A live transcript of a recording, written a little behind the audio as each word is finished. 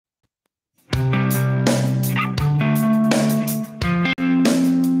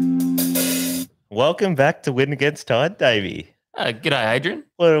Welcome back to Win Against Tide, Davey. G'day, Adrian.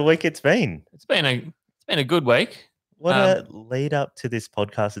 What a week it's been. It's been a good week. What a lead up to this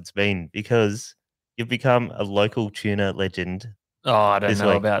podcast it's been, because you've become a local tuna legend. Oh, I don't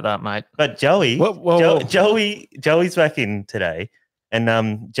know about that, mate. But Joey's back in today,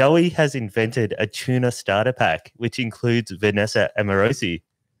 and Joey has invented a tuna starter pack, which includes Vanessa Amorosi,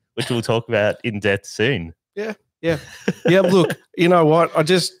 which we'll talk about in depth soon. Yeah. Look, you know what? I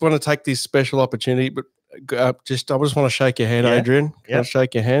just want to take this special opportunity, but I just want to shake your hand, Adrian. Can I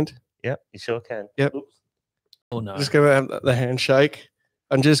shake your hand? Yep, you sure can. Yep. Oops. Oh no. Just going to have the handshake.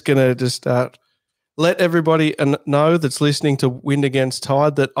 I'm just going to let everybody know that's listening to Wind Against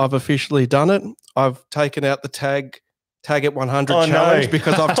Tide that I've officially done it. I've taken out the tag at 100 challenge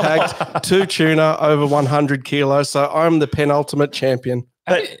because I've tagged 2 tuna over 100 kilos. So I'm the penultimate champion.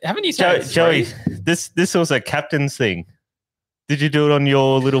 But haven't you tagged Joey, this was a captain's thing. Did you do it on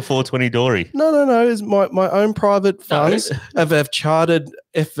your little 420 dory? No. It's my own private funds. I've chartered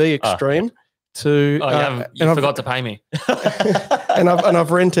FV Extreme to. You forgot to pay me. and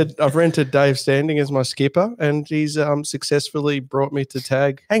I've rented Dave Standing as my skipper, and he's successfully brought me to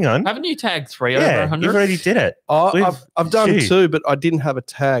tag. Hang on, haven't you tagged 3 over 100? You've already did it. I've done 2, but I didn't have a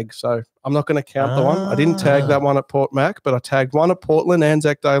tag, so I'm not going to count the one. I didn't tag that one at Port Mac, but I tagged one at Portland,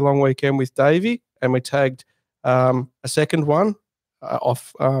 Anzac Day long weekend with Davey, and we tagged a second one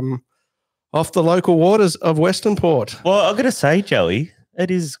off the local waters of Western Port. Well, I've got to say, Joey, it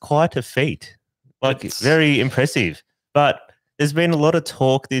is quite a feat. It's very impressive. But there's been a lot of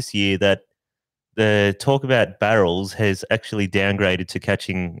talk this year that the talk about barrels has actually downgraded to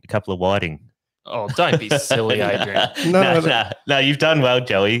catching a couple of whiting. Oh, don't be silly, Adrian. No, you've done well,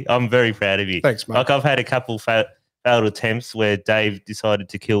 Joey. I'm very proud of you. Thanks, mate. Like, I've had a couple failed attempts where Dave decided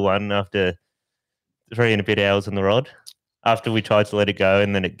to kill one after 3 and a bit hours on the rod, after we tried to let it go,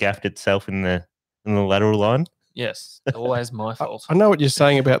 and then it gaffed itself in the lateral line. Yes, always my fault. I know what you're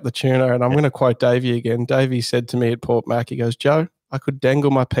saying about the tuna, and I'm going to quote Davey again. Davey said to me at Port Mac, he goes, "Joe, I could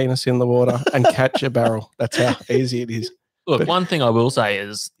dangle my penis in the water and catch a barrel. That's how easy it is." Look, one thing I will say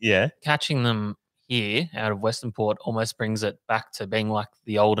is catching them here out of Western Port almost brings it back to being like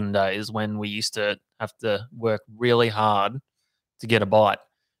the olden days when we used to have to work really hard to get a bite.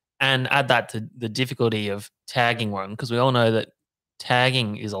 And add that to the difficulty of tagging one, because we all know that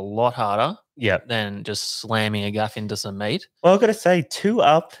tagging is a lot harder than just slamming a gaff into some meat. Well, I've got to say, 2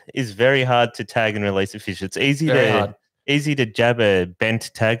 up is very hard to tag and release a fish. It's easy to jab a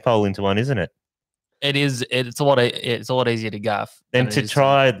bent tag pole into one, isn't it? It is. It's a lot easier to gaff than to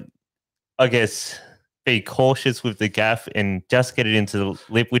try, I guess, be cautious with the gaff and just get it into the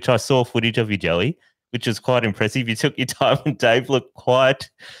lip, which I saw footage of you, Joey, which was quite impressive. You took your time, and Dave looked quite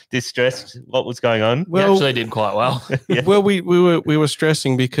distressed. What was going on? Well, you actually did quite well. Well, we were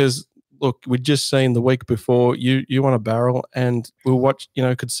stressing because, look, we'd just seen the week before you on a barrel, and we watched,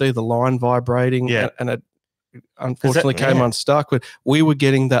 could see the line vibrating, and it unfortunately came unstuck. But we were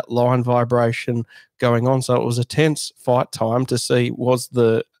getting that line vibration going on, so it was a tense fight time to see was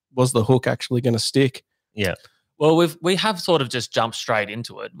the hook actually going to stick. Yeah. Well, we have sort of just jumped straight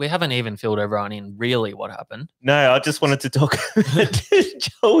into it. We haven't even filled everyone in really what happened. No, I just wanted to talk about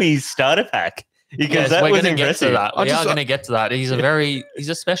Joey's starter pack, because that was impressive. We are going to get to that. He's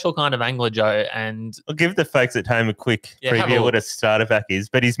a special kind of angler, Joe, and I'll give the folks at home a quick preview of what a starter pack is,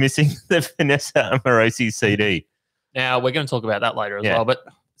 but he's missing the Vanessa Amorosi CD. Now, we're going to talk about that later as well. But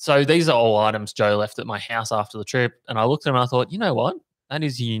so these are all items Joe left at my house after the trip, and I looked at them and I thought, you know what? That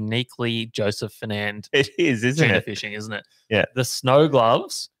is uniquely Joseph Fernand. It is, isn't tuna it? Fishing, isn't it? Yeah. The snow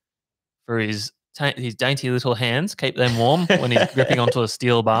gloves for his dainty little hands, keep them warm when he's gripping onto a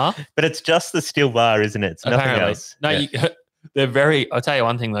steel bar. But it's just the steel bar, isn't it? It's nothing else. No, they're very. I'll tell you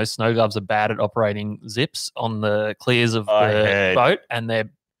one thing: those snow gloves are bad at operating zips on the clears of the boat, and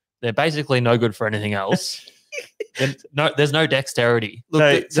they're basically no good for anything else. There's no dexterity.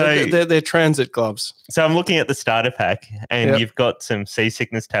 Look, they're transit gloves. So I'm looking at the starter pack, and you've got some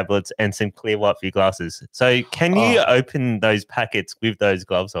seasickness tablets and some clear white for your glasses. So can you open those packets with those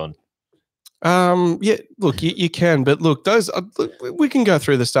gloves on? Yeah, look, you can, but look, we can go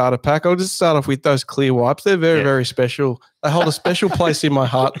through the starter pack. I'll just start off with those clear wipes. They're very, very special. They hold a special place in my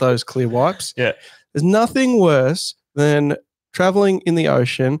heart, those clear wipes. Yeah. There's nothing worse than traveling in the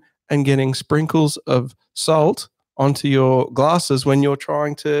ocean and getting sprinkles of salt onto your glasses when you're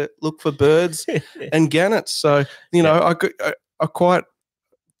trying to look for birds and gannets. So, I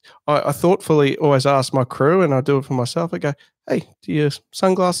thoughtfully always ask my crew, and I do it for myself. I go, "Hey, do your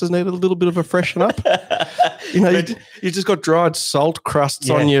sunglasses need a little bit of a freshen up?" You just got dried salt crusts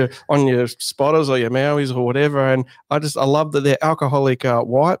on your spotters or your Mauis or whatever. And I love that they're alcoholic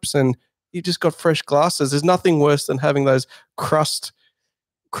wipes, and you just got fresh glasses. There's nothing worse than having those crusties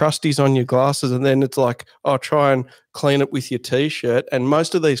on your glasses, and then it's like, oh, try and clean it with your T-shirt. And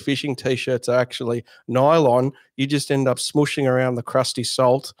most of these fishing T-shirts are actually nylon. You just end up smushing around the crusty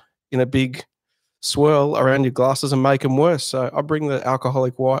salt in a big swirl around your glasses and make them worse. So I bring the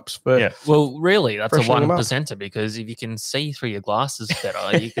alcoholic wipes for. Yeah. Well, really, that's a 1%er, because if you can see through your glasses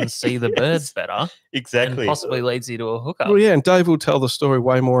better, you can see the birds better. Exactly. And possibly leads you to a hookup. Well, yeah, and Dave will tell the story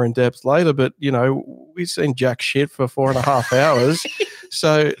way more in depth later, but, you know, we've seen jack shit for 4.5 hours.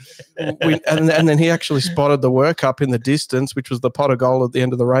 So, and then he actually spotted the work up in the distance, which was the pot of gold at the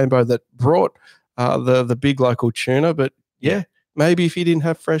end of the rainbow that brought the big local tuna. But, yeah. Maybe if he didn't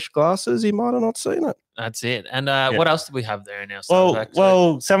have fresh glasses, he might have not seen it. That's it. And what else do we have there in our starter pack?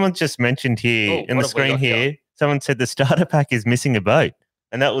 Well, someone just mentioned here in the screen here, someone said the starter pack is missing a boat,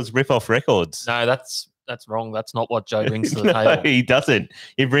 and that was Rip Off Records. No, that's wrong. That's not what Joe brings to the table. He doesn't.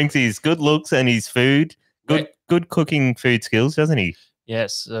 He brings his good looks and his food, good cooking food skills, doesn't he?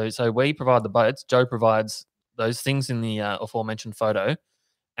 Yes. So we provide the boats. Joe provides those things in the aforementioned photo.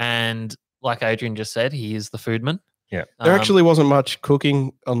 And like Adrian just said, he is the foodman. Yeah, there actually wasn't much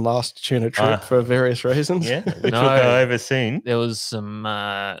cooking on last tuna trip for various reasons. Yeah, which we'll go over soon. There was some.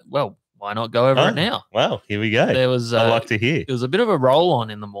 Well, why not go over it now? Well, here we go. There was. I'd like to hear. It was a bit of a roll on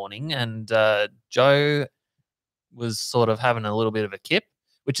in the morning, and Joe was sort of having a little bit of a kip,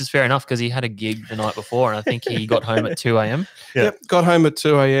 which is fair enough because he had a gig the night before, and I think he got home at 2 a.m. Yep, got home at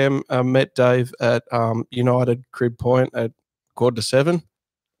 2 a.m. Met Dave at United Crib Point at 6:45.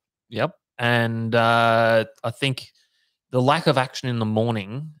 Yep, and I think the lack of action in the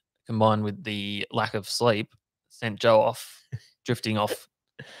morning combined with the lack of sleep sent Joe off, drifting off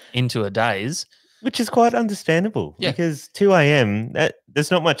into a daze. Which is quite understandable because 2 a.m., there's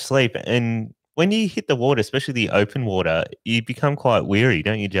not much sleep. And when you hit the water, especially the open water, you become quite weary,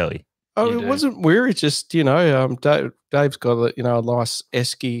 don't you, Joey? Oh, it wasn't weary. Just, Dave's got a nice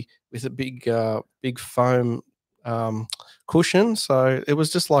esky with a big foam cushion, so it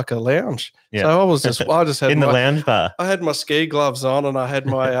was just like a lounge. Yeah. So I just had in the lounge bar. I had my ski gloves on and I had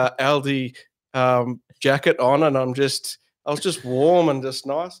my Aldi jacket on, and I was just warm and just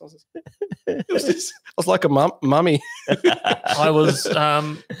nice. I was like a mummy. I was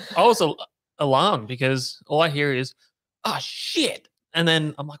alarmed because all I hear is, "Oh shit!" And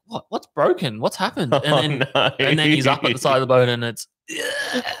then I'm like, "What? What's broken? What's happened?" And then he's up at the side of the boat, and it's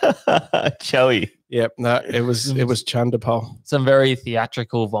Joey. Yep, no, it was Chundapal. Some very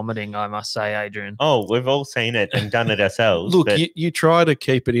theatrical vomiting, I must say, Adrian. Oh, we've all seen it and done it ourselves. Look, you try to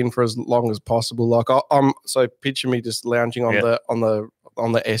keep it in for as long as possible. Like so picture me just lounging on the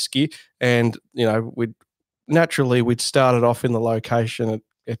esky, and we'd started off in the location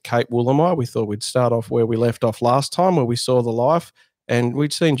at Cape Woolamai. We thought we'd start off where we left off last time, where we saw the life, and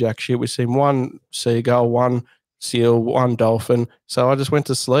we'd seen jack shit. We'd seen one seagull, one seal, one dolphin. So I just went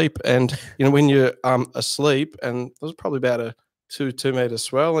to sleep, and when you're asleep, and there was probably about a 2 meter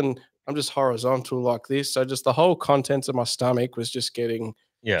swell, and I'm just horizontal like this, so just the whole contents of my stomach was just getting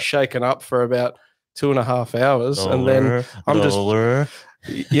shaken up for about 2.5 hours, and then I'm just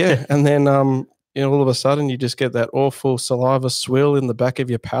and then all of a sudden you just get that awful saliva swill in the back of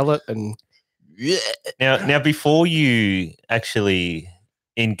your palate, and now before you actually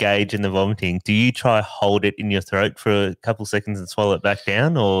engage in the vomiting, do you try hold it in your throat for a couple seconds and swallow it back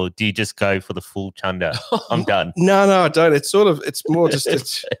down, or do you just go for the full chunder? I'm done. No, I don't. It's more just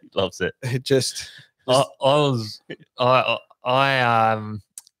he loves it. It just I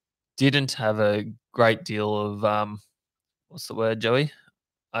didn't have a great deal of what's the word, Joey?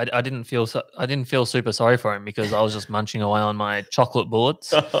 I didn't feel super sorry for him because I was just munching away on my chocolate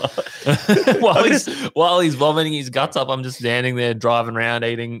bullets. while he's vomiting his guts up, I'm just standing there driving around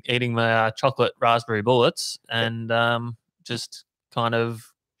eating my chocolate raspberry bullets and just kind of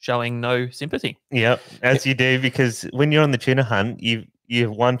showing no sympathy. Yep, as you do, because when you're on the tuna hunt,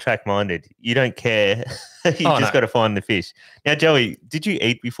 you're one track minded. You don't care. Got to find the fish. Now, Joey, did you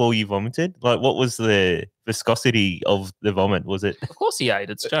eat before you vomited? Like, what was the viscosity of the vomit? Was it? Of course he ate.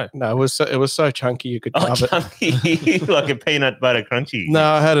 It's Joe. No, it was so chunky you could carve it. Like a peanut butter crunchy. No,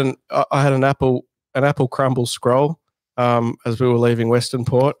 I had an apple crumble scroll as we were leaving Western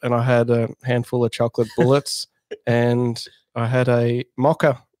Port, and I had a handful of chocolate bullets, and I had a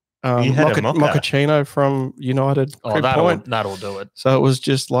mocha. Mochaccino from United Crib Point. That'll do it. So it was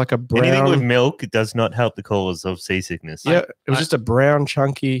just like a brown. Anything with milk does not help the cause of seasickness. Yeah, it was just a brown,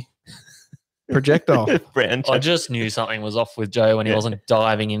 chunky projectile. I just knew something was off with Joe when he wasn't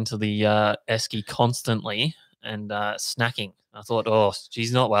diving into the esky constantly and snacking. I thought, oh,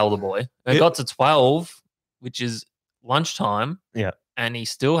 he's not well, the boy. It got to 12, which is lunchtime. Yeah. and he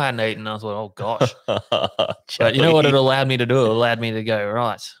still hadn't eaten. I was like, oh gosh. But you know what it allowed me to do? It allowed me to go,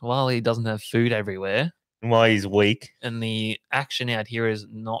 right, while he doesn't have food everywhere. Why he's weak. And the action out here is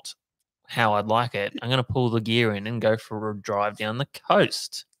not how I'd like it. I'm going to pull the gear in and go for a drive down the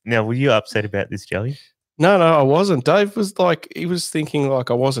coast. Now, were you upset about this, Joey? No, I wasn't. Dave was like, he was thinking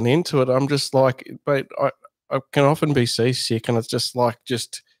like I wasn't into it. I'm just like, but I can often be seasick, and it's just like,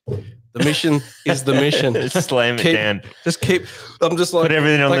 the mission is the mission. Slam it down. Just keep. I'm just like, put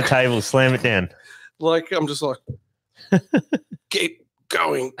everything on the table. Slam it down. Like I'm just like, keep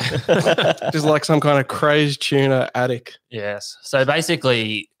going. Just like some kind of crazed tuna addict. Yes. So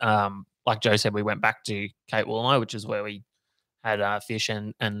basically, like Joe said, we went back to Cape Woolmo, which is where we had fish,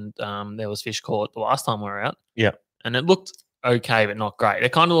 and there was fish caught the last time we were out. Yeah. And it looked okay, but not great.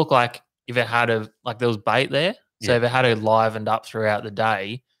 It kind of looked like if it had there was bait there. So if it had livened up throughout the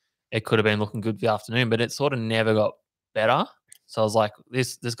day, it could have been looking good for the afternoon, but it sort of never got better. So I was like,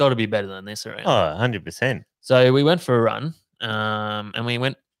 there's got to be better than this around. Oh, 100%. So we went for a run, and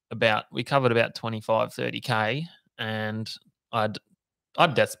we covered about 25, 30K, and I'd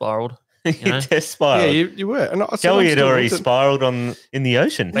death spiraled. You know? Death spiral. Yeah, you were. And Joey had already spiraled in the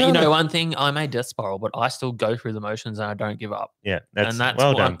ocean. But you know one thing, I may death spiral, but I still go through the motions and I don't give up. Yeah, that's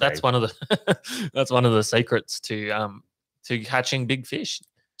well done. That's one of the that's one of the secrets to catching big fish.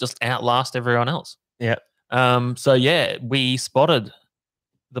 Just outlast everyone else. Yeah. So yeah, we spotted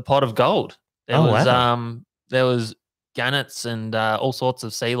the pot of gold. There was gannets and all sorts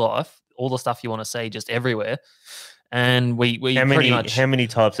of sea life, all the stuff you want to see, just everywhere. And we how many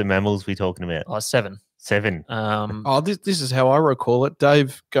types of mammals we talking about? 7. 7. This is how I recall it.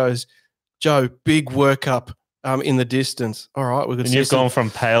 Dave goes, Joe, big workup in the distance. All right, we could. And you've gone from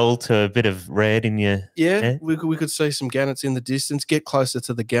pale to a bit of red in your. Yeah, we could see some gannets in the distance. Get closer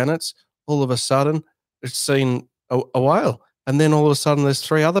to the gannets. All of a sudden, it's seen a whale, and then all of a sudden, there's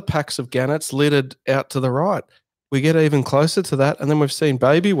 3 other packs of gannets littered out to the right. We get even closer to that, and then we've seen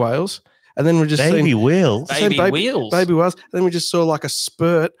baby whales. And then we just baby whales. Baby whales. Baby whales. And then we just saw like a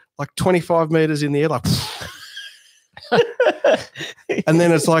spurt, like 25 meters in the air, like. And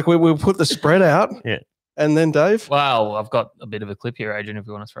then it's like we'll put the spread out. Yeah. And then Dave. Wow, I've got a bit of a clip here, Adrian, if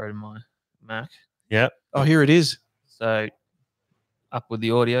you want to throw it in my Mac. Yeah. Oh, here it is. So up with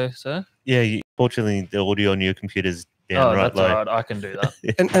the audio, sir. Yeah. Fortunately, the audio on your computer's down right that's low. all right. I can do that.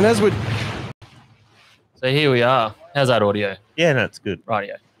 and as we. So here we are. How's that audio? Yeah, no, it's good.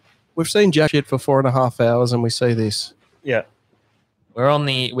 Rightio. We've seen jack shit for 4.5 hours, and we see this. Yeah. We're on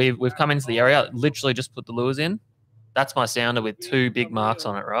we've come into the area, literally just put the lures in. That's my sounder with 2 big marks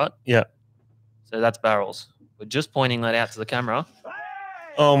on it, right? Yeah. So that's barrels. We're just pointing that out to the camera.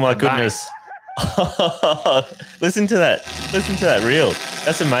 Oh my goodness. Listen to that. Listen to that reel.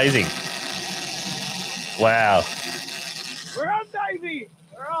 That's amazing. Wow. We're on, Davey.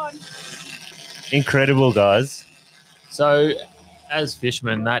 We're on. Incredible, guys. So as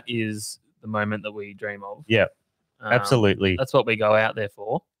fishermen, that is the moment that we dream of. Yeah. Absolutely. That's what we go out there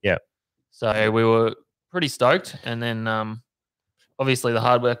for. Yeah. So we were pretty stoked, and then obviously the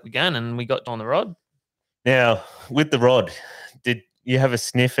hard work began, and we got on the rod. Now, with the rod, did you have a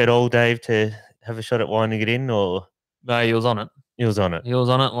sniff at all, Dave, to have a shot at winding it in, or? No, he was on it. He was on it. He was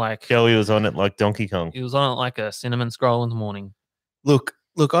on it like Joey was on it like Donkey Kong. He was on it like a cinnamon scroll in the morning. Look,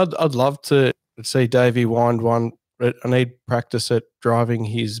 I'd love to see Davey wind one. I need practice at driving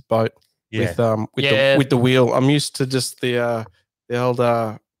his boat with the wheel. I'm used to just the old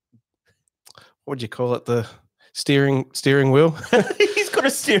what do you call it? The steering wheel. He's got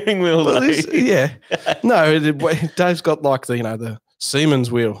a steering wheel. Well, yeah. No, Dave's got like the seaman's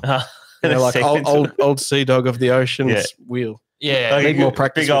wheel. Like old sea dog of the ocean's wheel. Yeah, I need more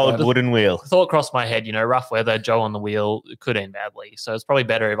practice. Big old wooden wheel. Thought crossed my head, rough weather, Joe on the wheel, it could end badly. So it's probably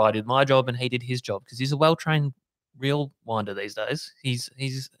better if I did my job and he did his job, because he's a well-trained reel winder these days. He's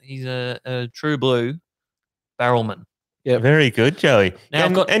a true blue barrelman. Yeah, very good, Joey. Now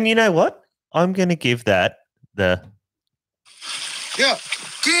and you know what? I'm going to give that the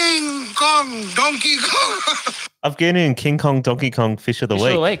King Kong Donkey Kong. I've given him King Kong Donkey Kong Fish of the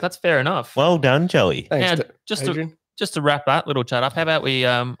Week. That's fair enough. Well done, Joey. Thanks, now, just to wrap that little chat up, how about we?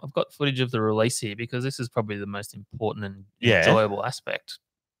 I've got footage of the release here, because this is probably the most important and enjoyable aspect.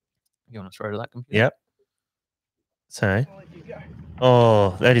 You want to throw to that computer? Yep. So,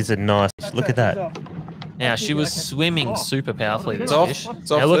 that is a nice. Look at that. Now she was swimming super powerfully. This fish.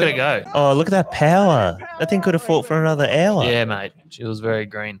 Now look at it go. Oh, look at that power! That thing could have fought for another hour. Yeah, mate. She was very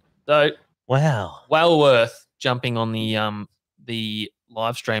green. So wow, well worth jumping on the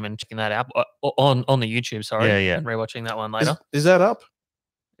live stream and checking that out on the YouTube. Sorry, yeah, and rewatching that one later. Is that up?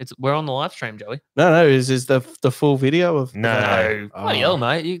 We're on the live stream, Joey. No. Is the full video of? No. Bloody hell,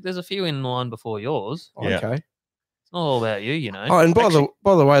 mate. There's a few in line before yours. Okay. It's not all about you, you know. Oh, and by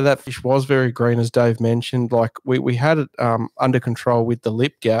the way, that fish was very green, as Dave mentioned. Like we had it under control with the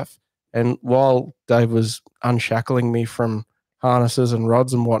lip gaff, and while Dave was unshackling me from harnesses and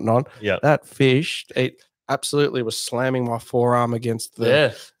rods and whatnot, that fish, it absolutely was slamming my forearm against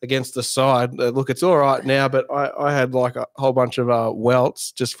the side. Look, it's all right now, but I had like a whole bunch of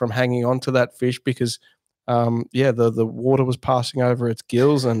welts just from hanging on to that fish because, the water was passing over its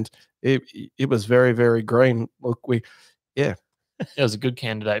gills and it was very, very green. Look, it was a good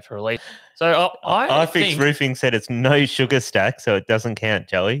candidate for release. So I think Roofing said it's no sugar stack, so it doesn't count,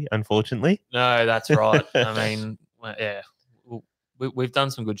 Joey, unfortunately. No, that's right. I mean, yeah. We've done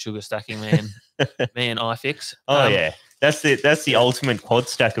some good sugar stacking, man. Me and iFix. Oh yeah, that's the ultimate quad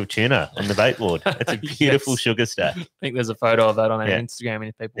stack of tuna on the bait board. It's a beautiful sugar stack. I think there's a photo of that on our Instagram, and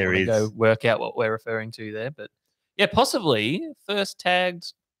if people want to go work out what we're referring to there, but yeah, possibly first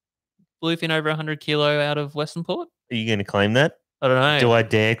tagged bluefin over 100 kilo out of Western Port. Are you going to claim that? I don't know. Do I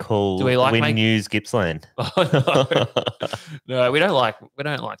dare call Win News Gippsland? Oh, no. No, we don't like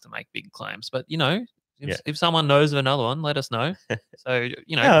to make big claims, but you know. If someone knows of another one, let us know. So,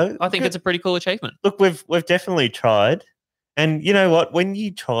 I think it's a pretty cool achievement. Look, we've definitely tried. And you know what? When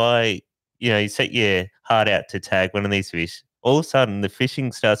you try, you set your heart out to tag one of these fish, all of a sudden the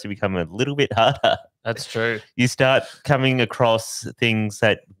fishing starts to become a little bit harder. That's true. You start coming across things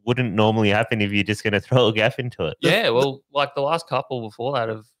that wouldn't normally happen if you're just going to throw a gaff into it. Yeah, well, like the last couple before that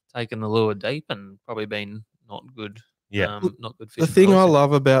have taken the lure deep and probably been not good. Yeah, not good fish. The thing I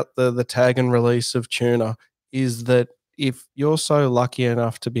love about the tag and release of tuna is that if you're so lucky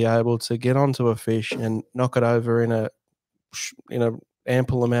enough to be able to get onto a fish and knock it over in a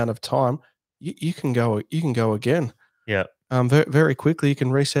ample amount of time, you can go again. Yeah. Very, very quickly you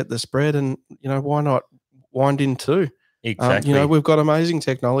can reset the spread, and why not wind in too? Exactly. We've got amazing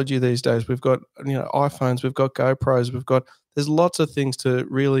technology these days. We've got iPhones, we've got GoPros, there's lots of things to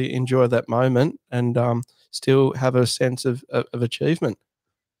really enjoy that moment and still have a sense of achievement.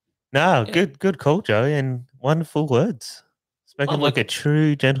 No, good call, Joey, and wonderful words. Spoken like a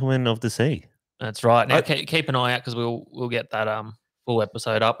true gentleman of the sea. That's right. Now keep an eye out because we'll get that full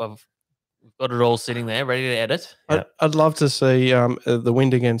episode up. We've got it all sitting there, ready to edit. I'd love to see the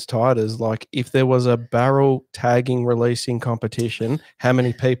Wind Against Tigers. Like, if there was a barrel tagging releasing competition, how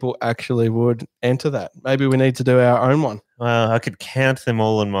many people actually would enter that? Maybe we need to do our own one. Well, I could count them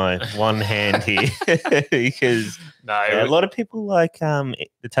all on my one hand here because a lot of people like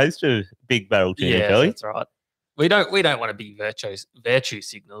the taste of big barrel tuna. Yeah, that's right. We don't want to be virtue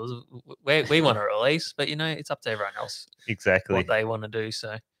signals. We want to release, but it's up to everyone else. Exactly what they want to do.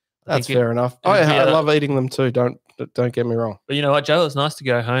 So. That's fair enough. I love eating them too. Don't get me wrong. But you know what, Joe? It's nice to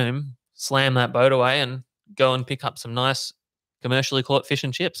go home, slam that boat away, and go and pick up some nice commercially caught fish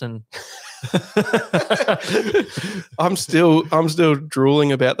and chips. And I'm still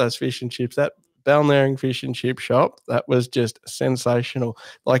drooling about those fish and chips. That Balnarring fish and chip shop, that was just sensational.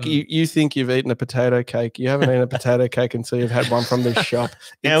 Like you think you've eaten a potato cake. You haven't eaten a potato cake until you've had one from this shop.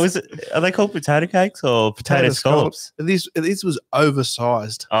 Now, are they called potato cakes or potato scallops? This was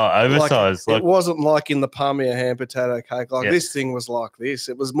oversized. Oh, oversized. It wasn't like in the palm of your hand potato cake. Like this thing was like this.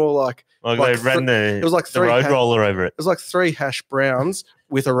 It was more like they ran it was like the road roller over it. It was like 3 hash browns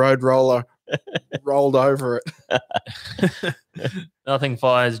with a road roller rolled over it. Nothing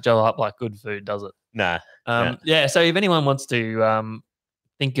fires Joe up like good food, does it? Nah. Yeah. So if anyone wants to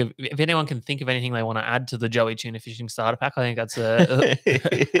if anyone can think of anything they want to add to the Joey Tuna Fishing Starter Pack, I think that's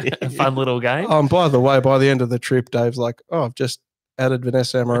a fun little game. Oh, and by the way, by the end of the trip, Dave's like, "Oh, I've just added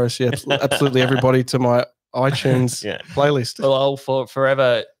Vanessa Amorosi, absolutely everybody to my iTunes playlist." Well, I'll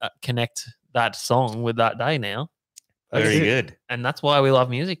forever connect that song with that day now. Very good. And that's why we love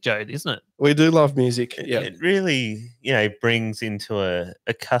music, Joe, isn't it? We do love music. Yeah. It really, brings into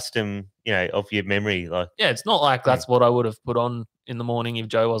a custom, of your memory. Like, it's not like that's what I would have put on in the morning if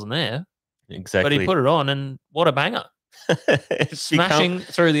Joe wasn't there. Exactly. But he put it on, and what a banger. Smashing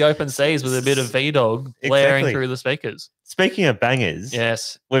through the open seas with a bit of V-Dog blaring through the speakers. Speaking of bangers,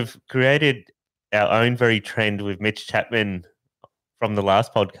 yes, we've created our own very trend with Mitch Chapman from the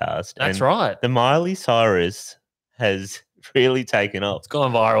last podcast. That's right. The Miley Cyrus has really taken off. It's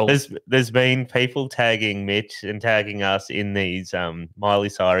gone viral. There's been people tagging Mitch and tagging us in these Miley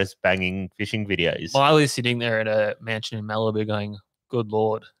Cyrus banging fishing videos. Miley's sitting there at a mansion in Malibu going, "Good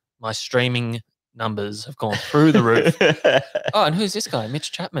Lord, my streaming numbers have gone through the roof." Oh, and who's this guy?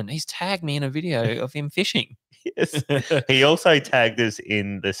 Mitch Chapman. He's tagged me in a video of him fishing. Yes. He also tagged us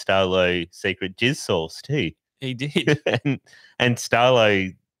in the Starlo secret jizz sauce too. He did. and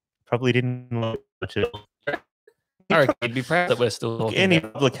Starlo probably didn't watch it. I reckon he'd be proud that we're still talking. Any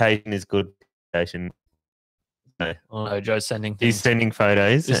about. publication is good publication. No. Oh no, Joe's sending things. He's sending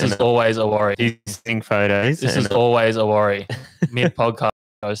photos. This is always a worry. He's sending photos. This is always a worry. Mid podcast,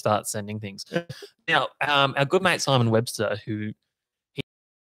 Joe starts sending things. Now, our good mate Simon Webster, who he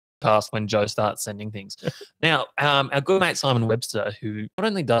passed when Joe starts sending things. Now, our good mate Simon Webster, who not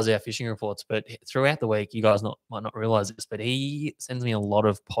only does our fishing reports, but throughout the week, you guys might not realize this, but he sends me a lot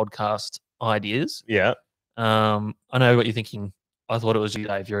of podcast ideas. Yeah. I know what you're thinking. I thought it was you,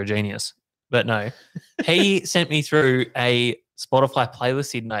 Dave. You're a genius. But no, he sent me through a Spotify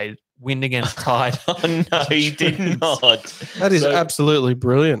playlist he'd made, Wind Against Tide. Oh, no, he did not. That is absolutely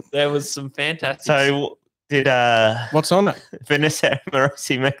brilliant. There was some fantastic. So did what's on it? Vanessa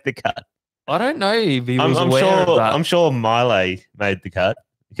Morosi make the cut? I don't know if he was I'm aware sure, of that. I'm sure Miley made the cut.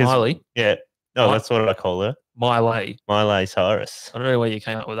 Miley? Yeah. No, that's what I call her. Miley Cyrus. I don't know where you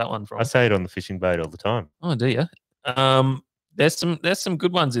came up with that one from. I say it on the fishing boat all the time. Oh, do you? There's some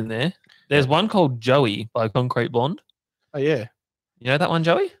good ones in there. There's one called Joey by Concrete Blonde. Oh, yeah. You know that one,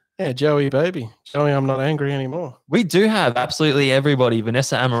 Joey? Yeah, Joey, baby. Joey, I'm not angry anymore. We do have absolutely everybody,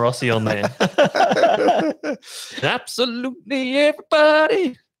 Vanessa Amorosi on there. Absolutely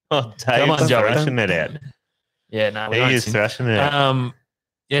everybody. Oh, Dave's thrashing it out. Yeah, no, he is thrashing it out.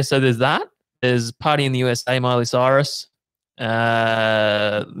 Yeah, so there's that. There's Party in the USA, Miley Cyrus.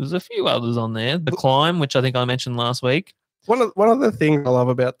 There's a few others on there. The Climb, which I think I mentioned last week. One of the things I love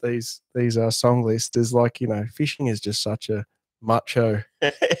about these song lists is, like, you know, fishing is just such a macho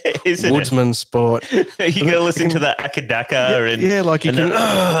woodsman sport. You gotta listen to the akadaka and like you can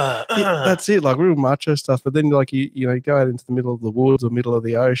that's it, like real macho stuff. But then, like, you know, you go out into the middle of the woods or middle of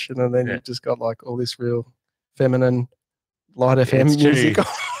the ocean, and then you've just got like all this real feminine light FM music.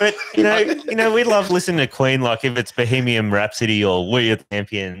 But you know, we love listening to Queen, like if it's Bohemian Rhapsody or We Are the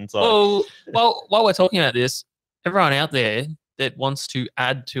Champions. Like. Well, while we're talking about this, everyone out there that wants to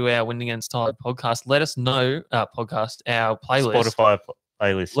add to our Wind Against Tide podcast, let us know, our playlist. Spotify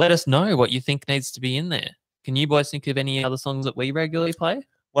playlist. Let us know what you think needs to be in there. Can you boys think of any other songs that we regularly play?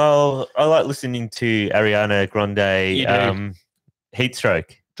 Well, I like listening to Ariana Grande,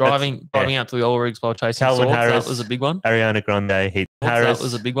 Heatstroke. Driving out to the oil rigs while chasing Calvin swords, Harris, that was a big one. Million, That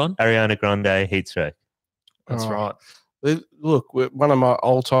was a big one. Ariana Grande, Heatstroke. That's right. Look, one of my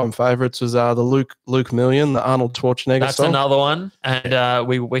all-time favorites was the Luke Million, the Arnold Schwarzenegger That's song. another one, and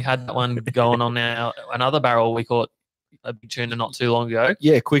we had that one going on now. Another barrel we caught a big tuna not too long ago.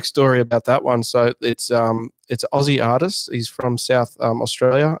 Yeah, quick story about that one. So it's an Aussie artist. He's from South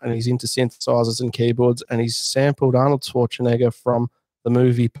Australia, and he's into synthesizers and keyboards, and he's sampled Arnold Schwarzenegger from the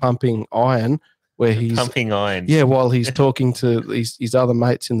movie Pumping Iron, where he's Pumping Iron. Yeah, while he's talking to his other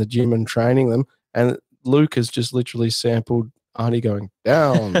mates in the gym and training them, and Luke has just literally sampled Arnie going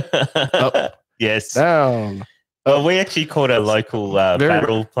down, up, yes, down. Well, we actually caught a local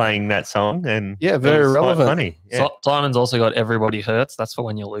barrel playing that song, and yeah, very relevant. Funny. Yeah. Simon's also got Everybody Hurts. That's for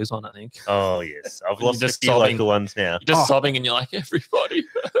when you lose one, I think. Oh yes, I've lost a few local ones now. You're just sobbing, and you're like, everybody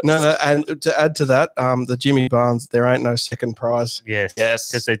hurts. No, and to add to that, the Jimmy Barnes, there ain't no second prize. Yes,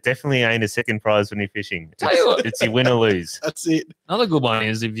 because there definitely ain't a second prize when you're fishing. It's you win or lose. That's it. Another good one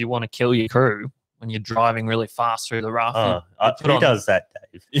is if you want to kill your crew when you're driving really fast through the rough. Who does that,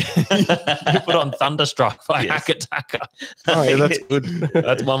 Dave? You put on Thunderstruck by Hakataka. Oh, yeah, that's good.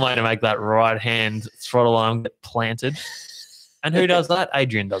 That's one way to make that right hand throttle arm get planted. And who does that?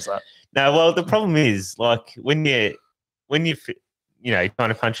 Adrian does that. No, well, the problem is, like, when you trying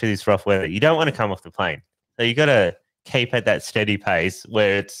to punch through this rough weather, you don't want to come off the plane. So you got to keep at that steady pace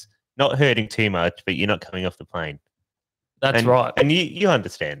where it's not hurting too much, but you're not coming off the plane. That's right. And you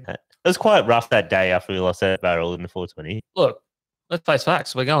understand that. It was quite rough that day after we lost that barrel in the 420. Look, let's face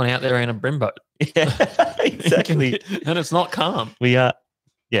facts. We're going out there in a brim boat. Yeah, exactly. And it's not calm. We are,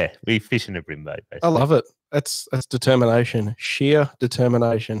 we fish in a brim boat. Basically. I love it. That's determination, sheer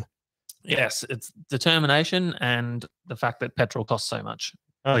determination. Yes, it's determination and the fact that petrol costs so much.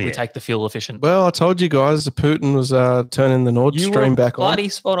 Oh, we take the fuel efficient. Well, I told you guys the Putin was turning the Nord Stream back on. Bloody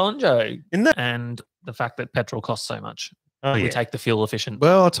spot on, Joe. And the fact that petrol costs so much. We take the fuel efficient.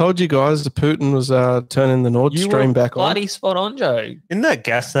 Well, I told you guys the Putin was turning the Nord Stream back on. Bloody spot on, Joe. Isn't that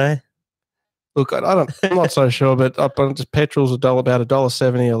gas though? Look, I'm not so sure, but petrol's about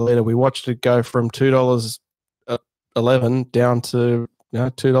 $1.70 a litre. We watched it go from $2.11 down to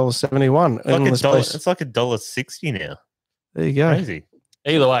 $2.71. It's like $1.60 now. There you go. Crazy.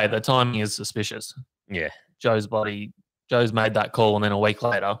 Either way, the timing is suspicious. Yeah. Joe's made that call, and then a week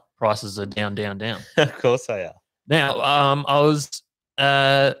later, prices are down. Of course they are. Now, I was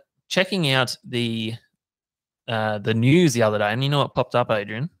checking out the news the other day, and you know what popped up,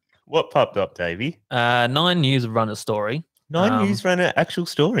 Adrian? What popped up, Davey? 9 News have run a story. 9 News ran an actual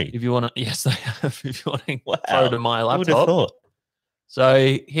story. If you want to, yes, they have. If you want to Wow. go to my I would have laptop. thought.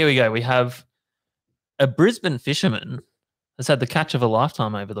 So here we go. We have a Brisbane fisherman has had the catch of a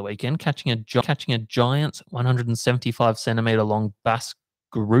lifetime over the weekend, catching a giant 175 centimeter long bass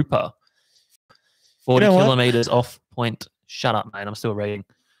grouper, 40 kilometers off point. Shut up, mate. I'm still reading.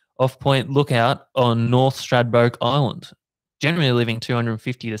 Off point lookout on North Stradbroke Island. Generally living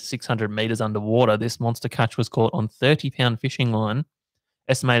 250 to 600 meters underwater, this monster catch was caught on 30-pound fishing line,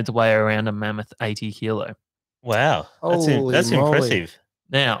 estimated to weigh around a mammoth 80 kilo. Wow. That's Holy moly. impressive.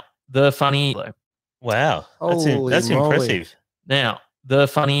 Now, the funny... Wow. That's Holy impressive. Now, the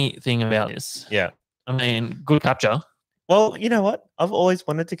funny thing about this... Yeah. I mean, good capture. Well, you know what? I've always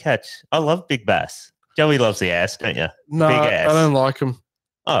wanted to catch. I love big bass. Joey loves the ass, don't you? No, big ass. I don't like them.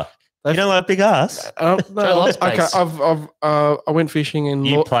 Oh, you don't like big ass? Joe loves Okay, bass. I went fishing and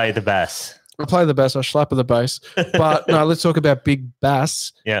You play the bass. I play the bass. I slap the bass. But no, let's talk about big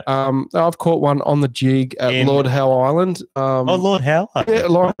bass. Yeah. I've caught one on the jig at Lord Howe Island. Lord Howe? Yeah,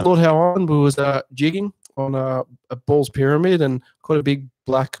 Lord Howe Island. We was jigging on a Ball's Pyramid and caught a big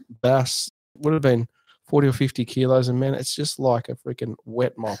black bass. Would have been 40 or 50 kilos, and man, it's just like a freaking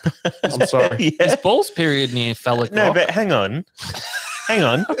wet mop. I'm sorry. Is Ball's Period near Phallic No, Rock? but hang on.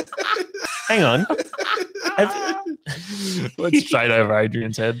 Went straight over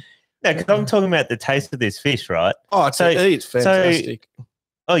Adrian's head. No, because I'm talking about the taste of this fish, right? Oh, it's fantastic.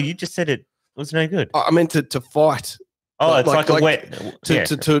 You just said it was no good. I meant to fight. Oh, it's like a wet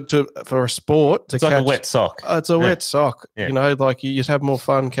for a sport. It's like a wet sock. It's a wet sock. Yeah. You know, like you'd have more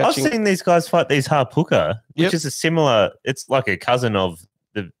fun catching. I've seen these guys fight these harpooker, which Yep. is a similar. It's like a cousin of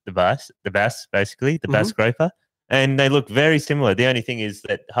the bass basically, the bass groper, and they look very similar. The only thing is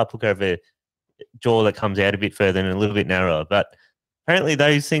that harpooker have a jaw that comes out a bit further and a little bit narrower. But apparently,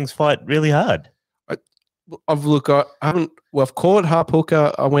 those things fight really hard. I've caught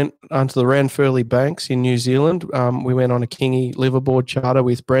harpooker. I went onto the Ranfurly Banks in New Zealand. We went on a kingy liverboard charter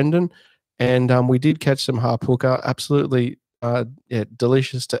with Brendan, and we did catch some harpooker. Absolutely,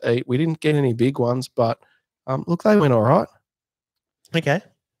 delicious to eat. We didn't get any big ones, but look, they went all right. Okay,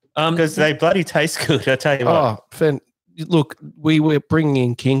 because they bloody taste good. I tell you what. Look, we were bringing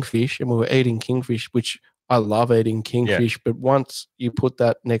in kingfish, and we were eating kingfish, which I love eating kingfish. But once you put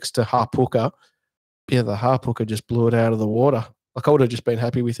that next to harpooker. Yeah, the harpooker just blew it out of the water. Like I would have just been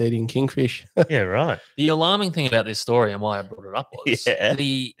happy with eating kingfish. Yeah, right. The alarming thing about this story and why I brought it up was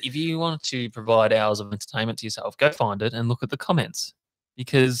if you wanted to provide hours of entertainment to yourself, go find it and look at the comments,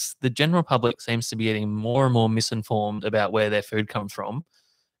 because the general public seems to be getting more and more misinformed about where their food comes from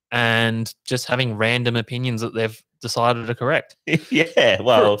and just having random opinions that they've decided are correct. Yeah,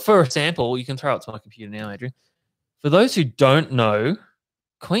 well. For example, you can throw it to my computer now, Adrian. For those who don't know,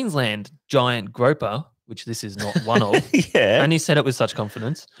 Queensland giant groper, which this is not one of, and he said it with such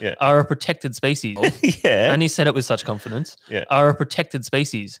confidence, are a protected species. And he said it with such confidence, are a protected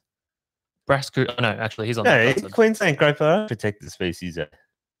species. Actually, he's on that. Queensland groper are protected species.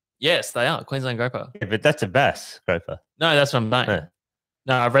 Yes, they are. Queensland groper. Yeah, but that's a bass groper. No, that's what I'm saying. No.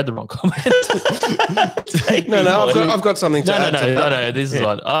 No, I've read the wrong comment. I've got something to add. No, this is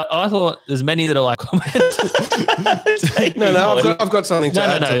what I thought. There's many that are like comment. I've got something to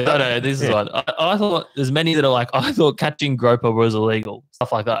add. No, this is what I thought. There's many that are like, I thought catching groper was illegal,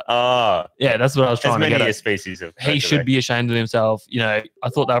 stuff like that. Oh, yeah, that's what I was trying to get at. Species of he should be ashamed of himself. You know, I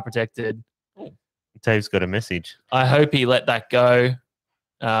thought they were protected. Dave's got a message. I hope he let that go.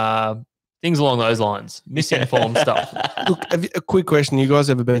 Things along those lines. Misinformed stuff. Look, a quick question. You guys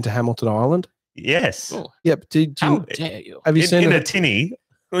ever been to Hamilton Island? Yes. Oh. Yep. How dare you? Have you seen in a tinny?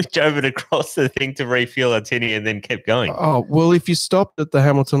 We drove it across the thing to refuel a tinny and then kept going. Oh, well, if you stopped at the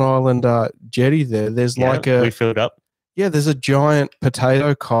Hamilton Island jetty there's we filled up. Yeah, there's a giant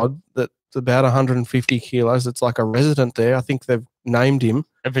potato cod that's about 150 kilos. It's like a resident there. I think they've named him.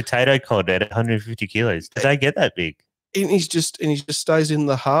 A potato cod at 150 kilos. Did they get that big? And he just stays in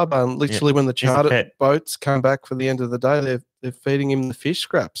the harbour, and literally when the charter boats come back for the end of the day, they're feeding him the fish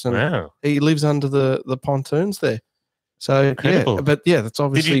scraps, and he lives under the pontoons there. So incredible. That's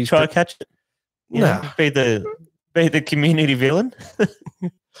obviously. Did you try to catch it? No. Be the community villain.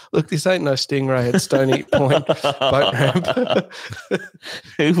 Look, this ain't no stingray at Stony Point boat ramp.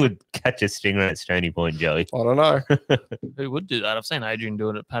 Who would catch a stingray at Stony Point, Joey? I don't know. Who would do that? I've seen Adrian do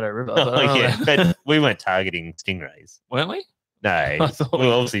it at Paddo River. But we weren't targeting stingrays. Weren't we? No. We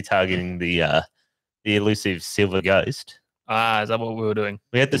were obviously targeting the elusive silver ghost. Ah, is that what we were doing?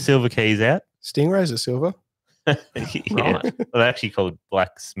 We had the silver keys out. Stingrays are silver? Right. Well, they're actually called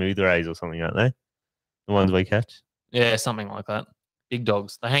black smooth rays or something, aren't they? The ones we catch? Yeah, something like that. Big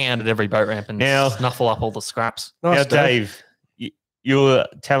dogs. They hang out at every boat ramp and snuffle up all the scraps. Nice, now, Dave, you were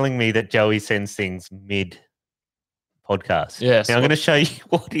telling me that Joey sends things mid-podcast. Yes. Now, I'm going to show you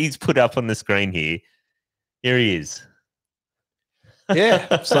what he's put up on the screen here. Here he is.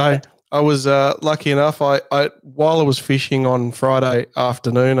 Yeah. So I was lucky enough. I while I was fishing on Friday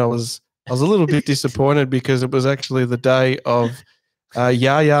afternoon, I was a little bit disappointed because it was actually the day of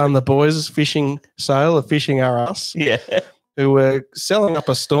Yaya and the boys fishing sale of Fishing R Us. Yeah. Who were selling up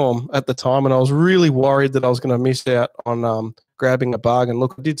a storm at the time, and I was really worried that I was going to miss out on grabbing a bargain.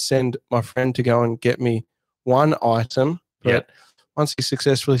 Look, I did send my friend to go and get me one item, but once he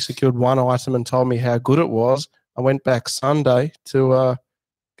successfully secured one item and told me how good it was, I went back Sunday to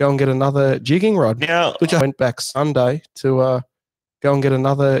go and get another jigging rod. Now, which I went back Sunday to go and get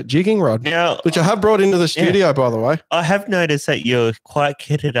another jigging rod, which I have brought into the studio, by the way. I have noticed that you're quite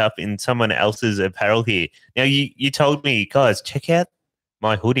kitted up in someone else's apparel here. Now, you told me, guys, check out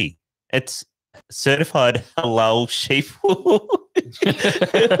my hoodie. It's certified halal sheep wool.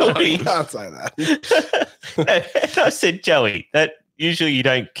 You can't say that. And I said, Joey, that usually you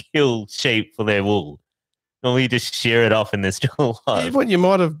don't kill sheep for their wool. Normally you just shear it off and they're still alive. Yeah, but you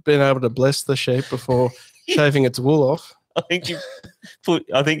might have been able to bless the sheep before shaving its wool off. I think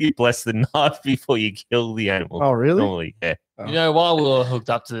you bless the knife before you kill the animal. Oh, really? Normally, yeah. You know, while we were hooked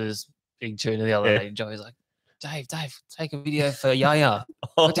up to this big tuna the other day, Joey's like, Dave, take a video for Yaya.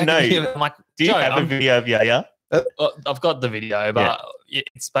 Oh, no. I'm like, do you have a video of Yaya? I've got the video, but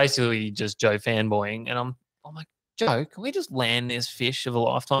it's basically just Joe fanboying. And I'm like, Joe, can we just land this fish of a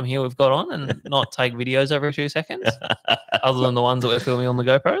lifetime here we've got on and not take videos every 2 seconds? Other than the ones that we're filming on the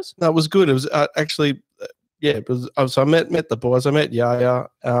GoPros? No, it was good. It was actually... Yeah, so I met the boys. I met Yaya,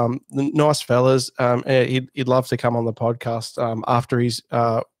 nice fellas. He'd love to come on the podcast after his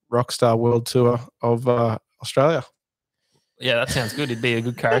Rockstar World Tour of Australia. Yeah, that sounds good. He'd be a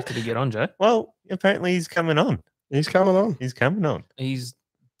good character to get on, Joe. Well, apparently he's coming on. He's coming on. He's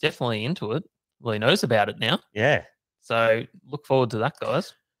definitely into it. Well, he knows about it now. Yeah. So look forward to that,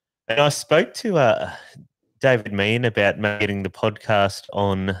 guys. And I spoke to David Meehan about getting the podcast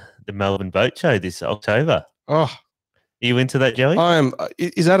on the Melbourne Boat Show this October. Oh, are you into that, Joey? I am.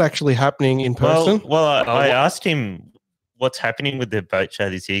 Is that actually happening in person? Well, I asked him what's happening with the boat show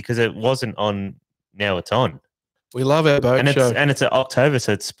this year because it wasn't on. Now it's on. We love our boat show, and it's October,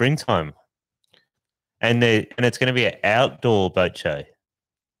 so it's springtime, and it's going to be an outdoor boat show.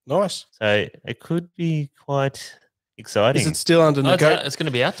 Nice. So it could be quite exciting. Is it still under negotiation? It's going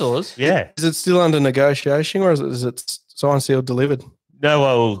to be outdoors. Yeah. Is it still under negotiation, or is it signed, sealed, delivered? No.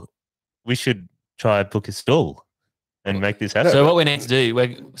 Well, we should try book a stall and make this happen. So what we need to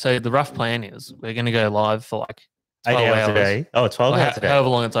do, so the rough plan is we're going to go live for like 8 hours a day. Oh, 12 hours a day. However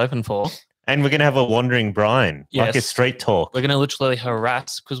long it's open for. And we're going to have a wandering Brian, like a street talk. We're going to literally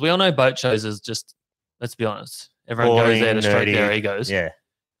harass, because we all know boat shows is just, let's be honest, everyone boring, goes there to stroke nerdy. their egos. Yeah.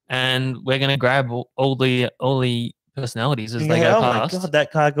 And we're going to grab all the personalities as they go past. Oh my God,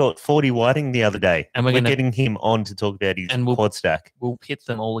 that guy got 40 whiting the other day. And we're getting him on to talk about his quad stack. We'll pit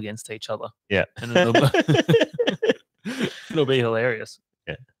them all against each other. Yeah. And it'll be hilarious.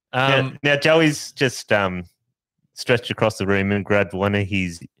 Yeah. Now Joey's just stretched across the room and grabbed one of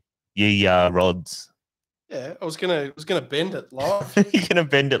his rods. Yeah, I was gonna bend it live. You're gonna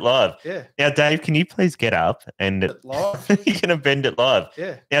bend it live. Yeah. Now, Dave, can you please get up and You're gonna bend it live.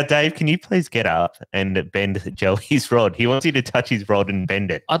 Yeah. Now, Dave, can you please get up and bend Joey's rod? He wants you to touch his rod and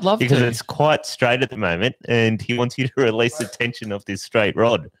bend it. I'd love because to. It's quite straight at the moment, and he wants you to release the tension of this straight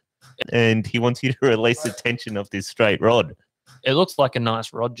rod. It looks like a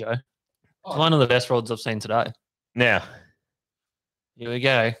nice rod, Joe. It's one of the best rods I've seen today. Now, here we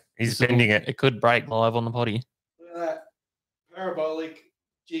go. He's bending it. It could break live on the potty. Look at that parabolic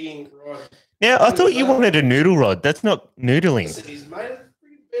jigging rod. Now, I thought you wanted a noodle rod. That's not noodling. Listen, he's made it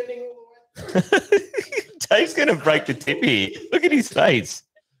bending all the way through. Dave's going to break the tip here. Look at his face.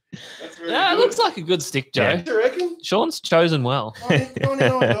 Yeah, it looks like a good stick, Joe. Do you reckon? Sean's chosen well.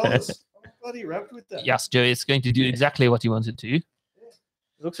 $99. I'm bloody wrapped with that. Yes, Joe, it's going to do exactly what you want it to.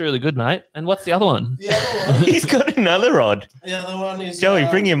 It looks really good, mate. And what's the other one? The other one. He's got another rod. The other one is Joey,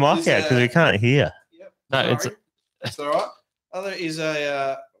 bring your mic out because we can't hear. Yep. No, Sorry. It's all right. Other is a. I don't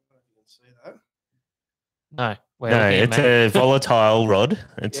know if you can see that. No. No, it's a volatile rod.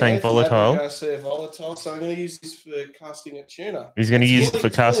 It's saying volatile. I say volatile, so I'm going to use this for casting a tuna. He's going to use it for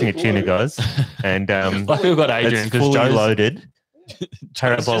casting a tuna, guys. And like we've got Adrian because fully Joe's loaded.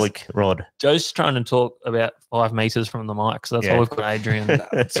 Parabolic rod. Joe's trying to talk about 5 meters from the mic, so that's why we've got Adrian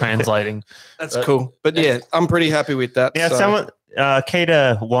translating. That's cool. But yeah, I'm pretty happy with that. Now,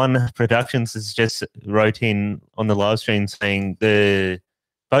 Cater One Productions has just wrote in on the live stream saying the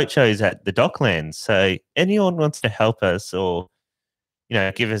boat show's at the Docklands. So anyone wants to help us or,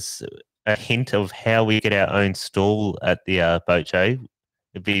 give us a hint of how we get our own stall at the boat show,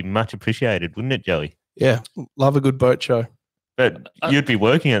 it'd be much appreciated, wouldn't it, Joey? Yeah, love a good boat show. But you'd be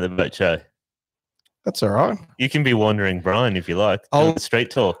working at the boat show. That's all right. You can be wandering Brian if you like.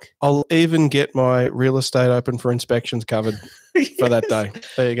 Street talk. I'll even get my real estate open for inspections covered for that day.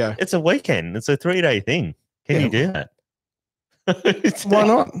 There you go. It's a weekend. It's a 3-day thing. Can you do that? Why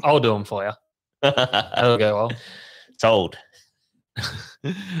not? I'll do them for you. That'll go well. Sold.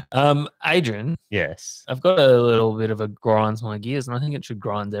 Adrian. Yes. I've got a little bit of a grinds my gears, and I think it should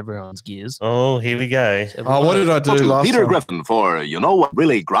grind everyone's gears. Oh, here we go. So what did I do last Peter time? Griffin for You Know What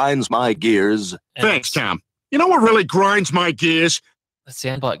Really Grinds My Gears. Thanks, Tom. You know what really grinds my gears? The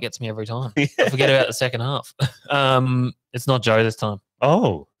soundbite gets me every time. I forget about the second half. It's not Joe this time.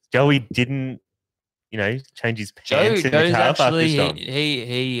 Oh, Joey didn't, change his pants in the car actually, after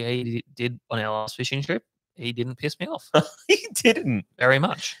he did on our last fishing trip. He didn't piss me off. He didn't. Very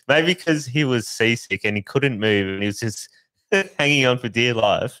much. Maybe because he was seasick and he couldn't move and he was just hanging on for dear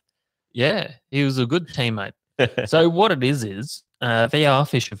life. Yeah, he was a good teammate. So what it is VR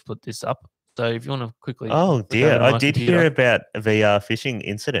Fish have put this up. So if you want to quickly... Oh, dear. I did hear about a VR fishing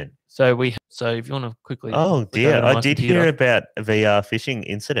incident. So if you want to quickly... Oh, dear. I did hear about a VR fishing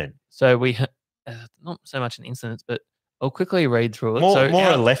incident. So we... not so much an incident, but I'll quickly read through it. More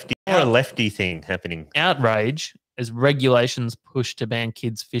a lefty thing happening. Outrage as regulations push to ban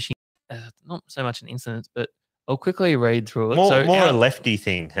kids fishing. Not so much an incident, but I'll quickly read through it. More a lefty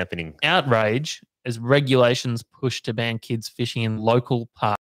thing happening. Outrage as regulations push to ban kids fishing in local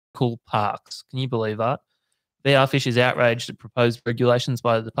parks. Can you believe that? VR Fish is outraged at proposed regulations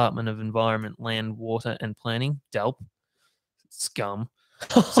by the Department of Environment, Land, Water and Planning, DELP. Scum.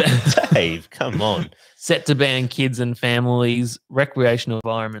 Dave, come on. Set to ban kids and families, recreational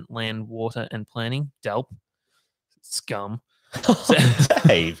environment, land, water and planning, DELP. Scum.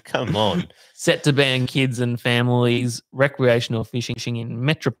 Dave, come on. Set to ban kids and families, recreational fishing in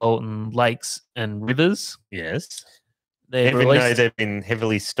metropolitan lakes and rivers. Yes. Even though they've been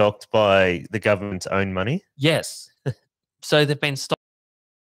heavily stocked by the government's own money? Yes. So they've been stocked.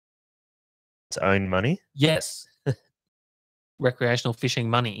 Its own money? Yes. Recreational fishing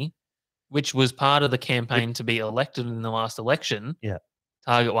money, which was part of the campaign to be elected in the last election. Yeah.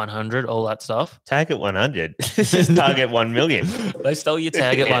 Target 100, all that stuff. Target 100? This is Target 1 million. They stole your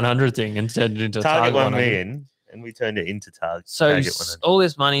Target 100 thing and turned it into Target 1 million, and we turned it into Target 100. All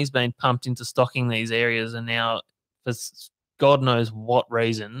this money's been pumped into stocking these areas, and now for God knows what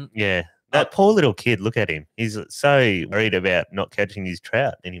reason. Yeah. That poor little kid, look at him. He's so worried about not catching his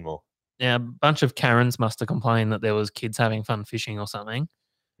trout anymore. Now, a bunch of Karens must have complained that there was kids having fun fishing or something.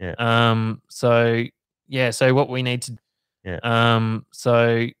 Yeah. So what we need to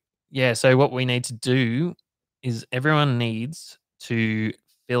what we need to do is everyone needs to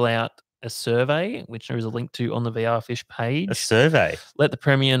fill out a survey, which there is a link to on the VR Fish page. A survey? Let the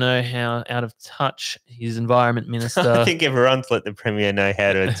Premier know how out of touch his Environment Minister... I think everyone's let the Premier know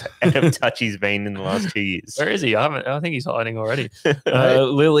how out of touch he's been in the last 2 years. Where is he? I think he's hiding already.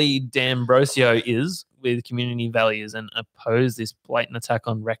 Lily D'Ambrosio is with community values and oppose this blatant attack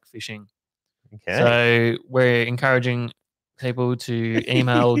on wreck fishing. Okay. So we're encouraging people to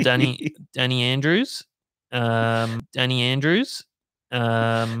email Danny Andrews, and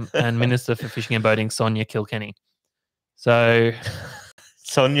Minister for Fishing and Boating, Sonia Kilkenny. So,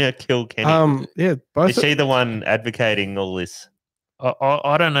 Sonia Kilkenny. Yeah, both. Is she the one advocating all this?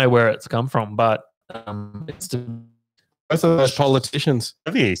 I don't know where it's come from, but it's both of those politicians.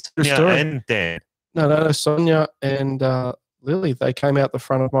 Sonia and Dan. No, Sonia and Lily. They came out the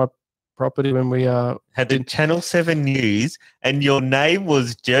front of my property when we had the Channel 7 news, and your name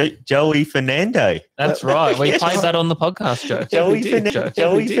was Joey Fernando. That's right. We played that on the podcast, Joe. Joey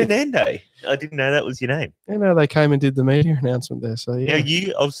Fernando. I didn't know that was your name. You know, they came and did the media announcement there. So yeah,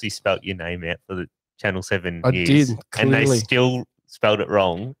 you obviously spelt your name out for the Channel 7 I news. did, clearly. And they still spelled it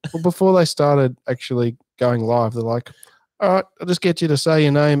wrong. Well, before they started actually going live, they're like, "All right, I'll just get you to say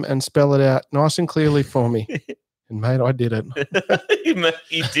your name and spell it out nice and clearly for me." And mate, I did it.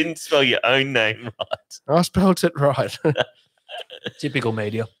 You didn't spell your own name right. I spelled it right. Typical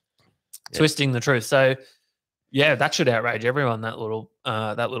media. Twisting the truth. So, yeah, that should outrage everyone, that little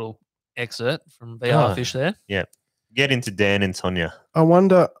excerpt from VR Fish there. Yeah. Get into Dan and Sonia. I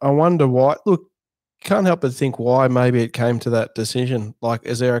wonder why. Look, can't help but think why maybe it came to that decision. Like,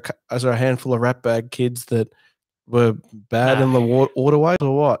 is there a handful of ratbag kids that were bad in the waterways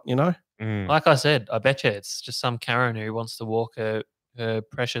or what, you know? Like I said, I bet you it's just some Karen who wants to walk her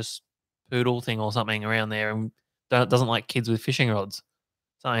precious poodle thing or something around there and doesn't like kids with fishing rods.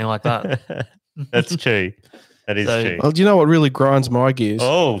 Something like that. That's true. That is true. Well, do you know what really grinds my gears?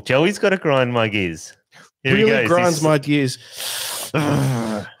 Oh, Joey's got to grind my gears. Here he really goes. grinds my gears.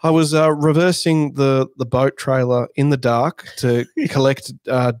 I was reversing the boat trailer in the dark to collect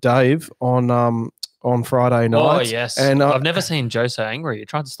Dave on Friday night. Oh, yes. And I've never seen Joe so angry. He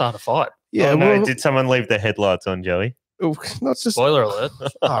tried to start a fight. Yeah. Oh, no, did someone leave the headlights on, Joey? Not just spoiler alert.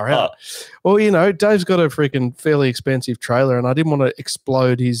 All right. Well, Dave's got a freaking fairly expensive trailer, and I didn't want to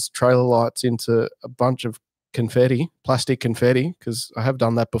explode his trailer lights into a bunch of plastic confetti, because I have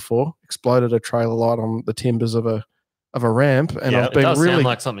done that before. Exploded a trailer light on the timbers of a ramp, and I was being sound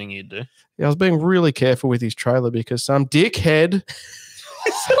like something you'd do. Yeah, I was being really careful with his trailer because some dickhead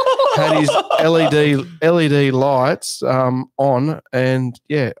had his LED lights on, and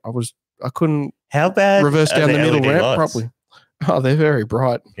I couldn't. How bad reverse down the middle LED ramp lights? properly. Oh, they're very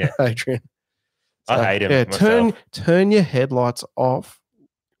bright, Adrian. I hate them. Yeah, myself. turn your headlights off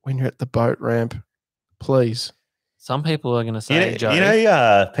when you're at the boat ramp, please. Some people are going to say,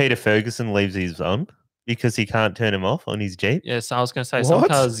 Joe. Peter Ferguson leaves his on because he can't turn them off on his Jeep. Yes, I was going to say some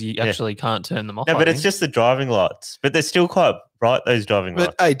cars you actually can't turn them off. No, but it's just the driving lights. But they're still quite bright, those driving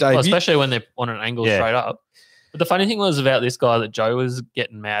lights. Hey, Dave, especially when they're on an angle straight up. But the funny thing was about this guy that Joe was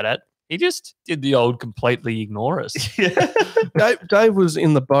getting mad at. He just did the old completely ignore us. Dave was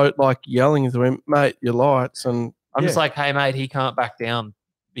in the boat yelling to him, mate, your lights. And I'm just like, hey, mate, he can't back down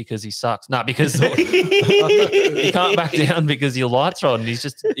because he sucks. No, because he can't back down because your lights are on and he's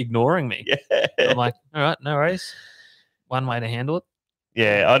just ignoring me. Yeah. I'm like, all right, no worries. One way to handle it.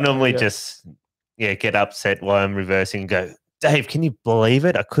 Yeah, I normally just get upset while I'm reversing and go, Dave, can you believe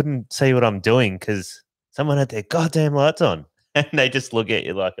it? I couldn't see what I'm doing because someone had their goddamn lights on. And they just look at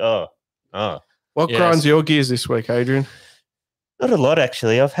you like, oh. What grinds your gears this week, Adrian? Not a lot,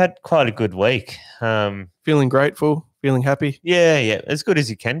 actually. I've had quite a good week. Feeling grateful? Feeling happy? Yeah. As good as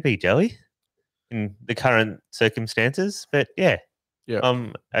you can be, Joey, in the current circumstances. But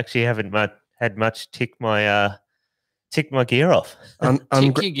actually haven't had much tick my gear off. Tick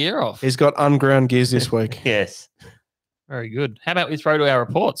your gear off. He's got unground gears this week. Yes. Very good. How about we throw to our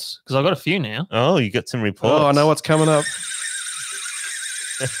reports? Because I've got a few now. Oh, you got some reports. Oh, I know what's coming up.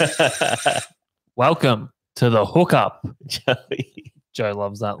 Welcome to the hookup. Joe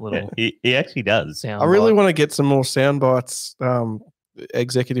loves that little. He actually does. I really want to get some more sound bites,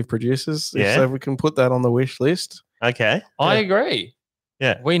 executive producers. So we can put that on the wish list. Okay. I agree.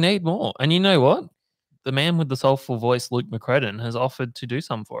 Yeah. We need more. And you know what? The man with the soulful voice, Luke McCredden, has offered to do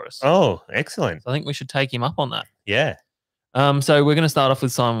some for us. Oh, excellent. So I think we should take him up on that. Yeah. So we're going to start off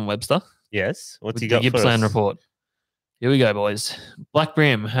with Simon Webster. Yes. What's he got the for us? Gippsland report. Here we go, boys. Black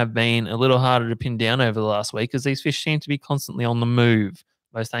brim have been a little harder to pin down over the last week as these fish seem to be constantly on the move.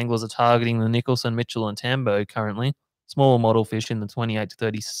 Most anglers are targeting the Nicholson, Mitchell and Tambo currently. Smaller model fish in the 28 to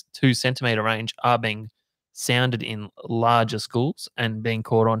 32 centimetre range are being sounded in larger schools and being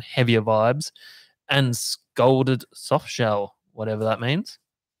caught on heavier vibes and scalded soft shell, whatever that means.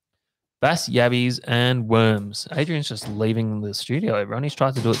 Bass, yabbies, and worms. Adrian's just leaving the studio, everyone. He's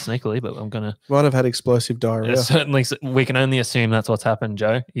tried to do it sneakily, but I'm going to... Might have had explosive diarrhea. Certainly, we can only assume that's what's happened,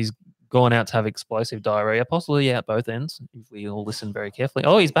 Joe. He's gone out to have explosive diarrhea, possibly at both ends, if we all listen very carefully.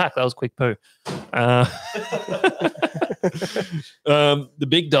 Oh, he's back. That was quick poo. The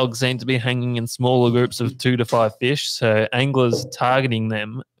big dogs seem to be hanging in smaller groups of 2 to 5 fish, so anglers targeting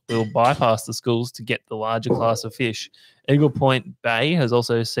them will bypass the schools to get the larger class of fish. Eagle Point Bay has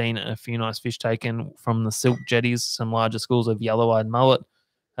also seen a few nice fish taken from the silk jetties. Some larger schools of yellow-eyed mullet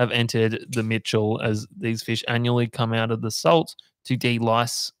have entered the Mitchell as these fish annually come out of the salt to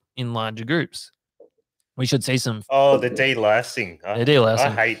de-lice in larger groups. We should see some... Oh, the de-licing. They're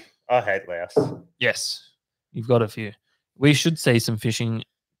de-licing. I hate louse. Yes, you've got a few. We should see some fishing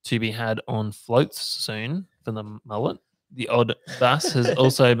to be had on floats soon for the mullet. The odd bass has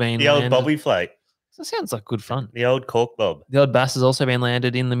also been the old bobby float. That sounds like good fun. The old cork bob. The odd bass has also been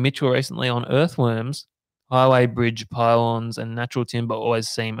landed in the Mitchell recently on earthworms. Highway bridge pylons and natural timber always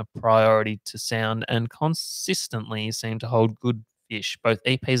seem a priority to sound and consistently seem to hold good fish. Both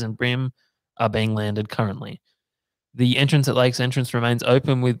EPs and brim are being landed currently. The entrance at Lake's entrance remains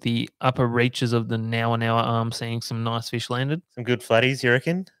open with the upper reaches of the now arm seeing some nice fish landed. Some good flatties, you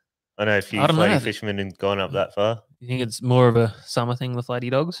reckon? I know a few flatty fishermen have gone up that far. You think it's more of a summer thing, the flatty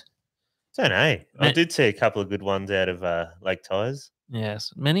dogs? I don't know. I did see a couple of good ones out of Lake Tyers.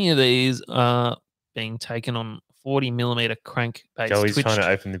 Yes. Many of these are being taken on 40mm crankbait. Joey's trying to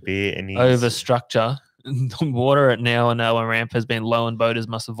open the beer and he's... over structure The water at Noa ramp has been low and boaters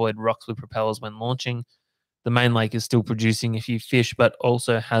must avoid rocks with propellers when launching. The main lake is still producing a few fish, but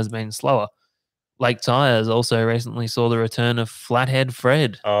also has been slower. Lake Tyers also recently saw the return of Flathead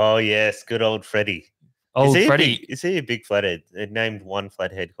Fred. Oh, yes. Good old Freddy. Old Freddy. Is he a big flathead? They named one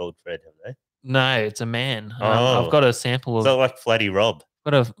flathead called Fred, have they? No, it's a man. Oh. I've got a sample of... Is that like Flatty Rob?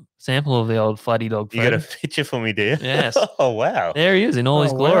 Got a sample of the old Flatty Dog Fred. You got a picture for me, do you? Yes. Oh, wow. There he is in all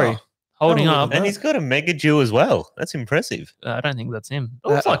his glory. Wow. Holding up. And he's got a mega Jew as well. That's impressive. I don't think that's him. It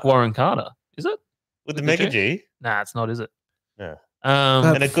looks like Warren Carter. Is it? With the mega G? Nah, it's not, is it? No.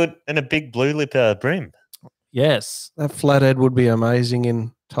 And a big blue lip brim. Yes. That flathead would be amazing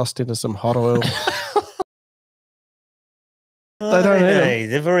in tossed into some hot oil. They don't eat them.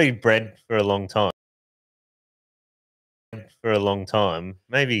 They've already bred for a long time.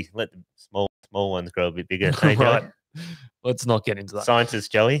 Maybe let the small ones grow a bit bigger. Hey, Right. Let's not get into that.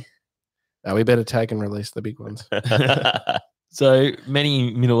 Scientist Joey. No, we better take and release the big ones. So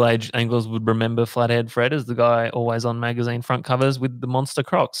many middle-aged anglers would remember Flathead Fred as the guy always on magazine front covers with the monster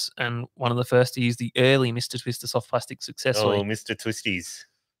Crocs, and one of the first to use the early Mr. Twister soft plastic successfully. Oh, Mr. Twisties.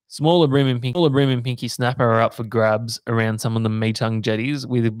 Smaller brim and pinky snapper are up for grabs around some of the meat-tongue jetties,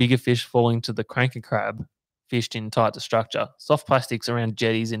 with the bigger fish falling to the cranker crab, fished in tight to structure. Soft plastics around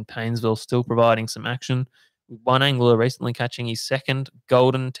jetties in Paynesville still providing some action, with one angler recently catching his second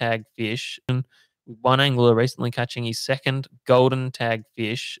golden tag fish.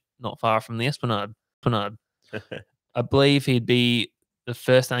 Not far from the Esplanade. I believe he'd be the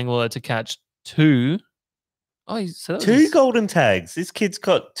first angler to catch two. Oh, so two golden tags. This kid's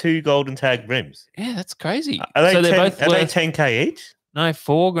got 2 golden tag brims. Yeah, that's crazy. Are they so they're 10, both are they worth, 10K each? No,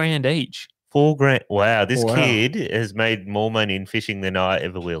 $4,000 each. $4,000. Wow, this kid has made more money in fishing than I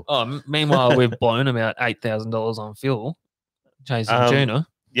ever will. Oh, meanwhile, we've blown about $8,000 on fuel chasing tuna.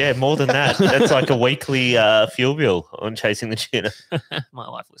 Yeah, more than that. That's like a weekly fuel bill on chasing the tuna. My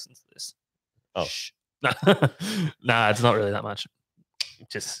wife listens to this. Oh. Shh. Nah, it's not really that much.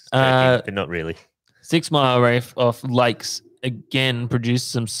 Just joking, but not really. 6 Mile Reef off Lakes again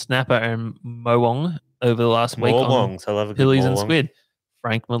produced some snapper and mowong over the last week. Mowongs, I love a good pillies and mowong. squid.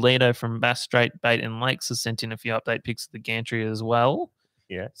 Frank Melito from Bass Strait Bait and Lakes has sent in a few update pics of the gantry as well.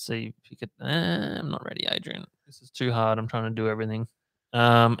 Yeah. So you pick it. I'm not ready, Adrian. This is too hard. I'm trying to do everything.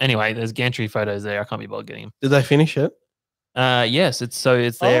 Anyway, there's gantry photos there. I can't be bothered getting them. Did they finish it? Yes, it's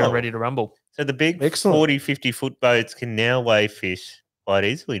there and ready to rumble. So the big Excellent. 40, 50-foot boats can now weigh fish quite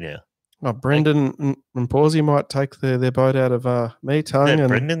easily now. Oh, Brendan and Pawsey might take their boat out of me tongue and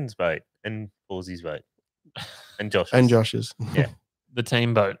Brendan's boat and Pawsey's boat and Josh's. and Josh's. Yeah. The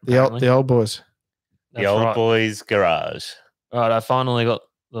team boat. the old boys. The old boys' garage. Right, I finally got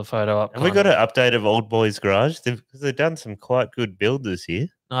the photo up. Have we got an update of Old Boys Garage? Because they've done some quite good build this year.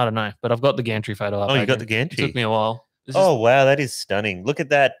 I don't know, but I've got the gantry photo up. Oh, you got Adrian. the gantry? It took me a while. Wow, that is stunning. Look at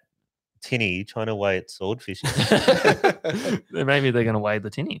that tinny trying to weigh its swordfish. Maybe they're going to weigh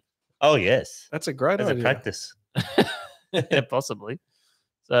the tinny. Oh, yes. That's a great As a idea. practice. Yeah, possibly.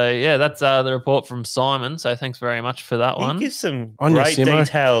 So, yeah, that's the report from Simon. So, thanks very much for that one. He gives some On your great Simo.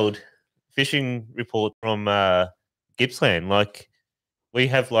 detailed fishing report from Gippsland. Like, we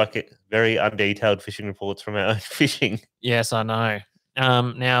have very undetailed fishing reports from our own fishing. Yes, I know.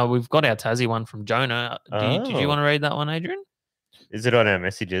 Now, we've got our Tassie one from Jonah. Did you want to read that one, Adrian? Is it on our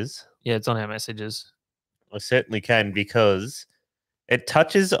messages? Yeah, it's on our messages. I certainly can, because it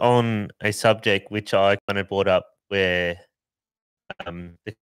touches on a subject which I kind of brought up, where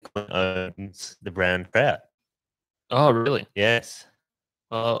the owns the brown trout. Oh, really? Yes.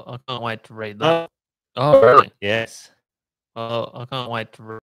 Well, I can't wait to read that. Oh, really? Yes. Well, I can't wait to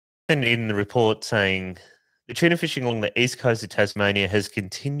read. And in the report saying the tuna fishing along the east coast of Tasmania has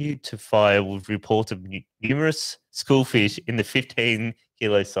continued to fire with reports of numerous schoolfish in the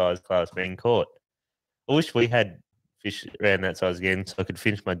 15-kilo size class being caught. I wish we had fish around that size again so I could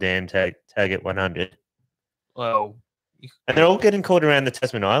finish my damn tag at 100. Well, And they're all getting caught around the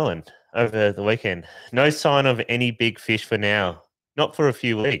Tasman Island over the weekend. No sign of any big fish for now. Not for a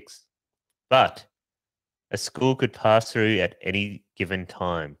few weeks. But a school could pass through at any given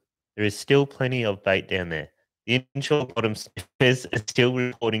time. There is still plenty of bait down there. The inshore bottom sniffers are still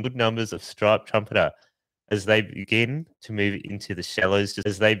reporting good numbers of striped trumpeter as they begin to move into the shallows to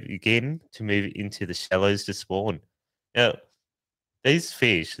spawn. Now, these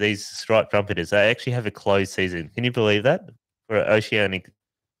fish, these striped trumpeters, they actually have a closed season. Can you believe that? For oceanic.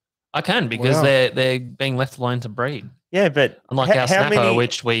 I can, because Wow. they're being left alone to breed. Yeah, but Unlike our snapper,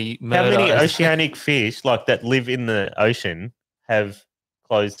 which we murder. how many oceanic fish that live in the ocean have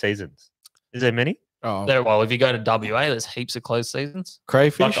closed seasons? Is there many? Oh, Well, if you go to WA, there's heaps of closed seasons.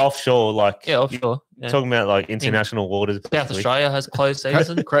 crayfish, Like offshore, like Offshore. you're talking about like international waters. South basically. Australia has closed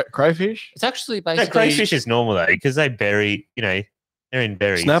season. crayfish, It's actually No, basically crayfish is normal though because they bury. They're in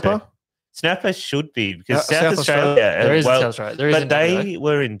berries. snapper. So. Snapper should be because South South Australia. there is in South Australia. There is but in they WA.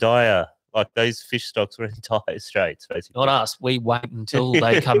 were in dire. Like those fish stocks were in dire straits, basically. Not us. We wait until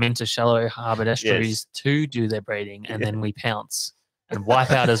they come into shallow harbour estuaries to do their breeding, and then we pounce and wipe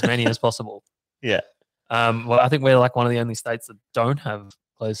out as many as possible. Yeah. Well, I think we're like one of the only states that don't have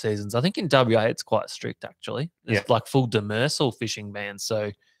closed seasons. I think in WA it's quite strict actually. There's like full demersal fishing bans.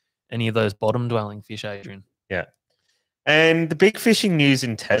 So any of those bottom dwelling fish, Adrian. Yeah. And the big fishing news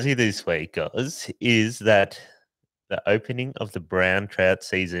in Tassie this week, guys, is that the opening of the brown trout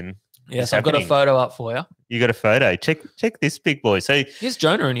season. Yes, I've got a photo up for you. You got a photo. Check this big boy. So here's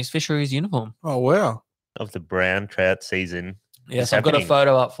Jonah in his fisheries uniform. Oh wow! Of the brown trout season. Yes, I've got a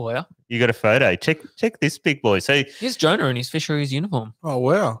photo up for you. You got a photo. Check this big boy. So here's Jonah in his fisheries uniform. Oh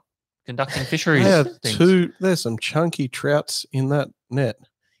wow! Conducting fisheries. There's some chunky trouts in that net.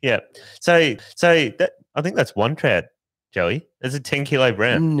 Yeah. So that I think that's one trout, Joey. There's a 10-kilo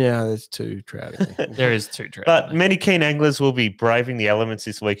brown. No, there's 2 trout. There is 2 trout. But many keen anglers will be braving the elements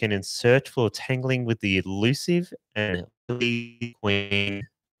this weekend in search for tangling with the elusive and Willie Queen.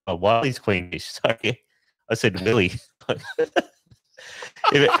 Oh, Wiley's queenfish. Sorry, I said Willie.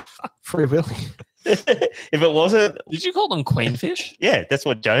 Free Willy. If it wasn't, did you call them queenfish? Yeah, that's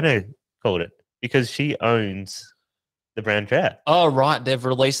what Jonah called it because she owns the brown trout. Oh right, they've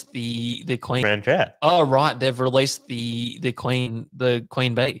released the queen brown trout. Oh right, they've released the queen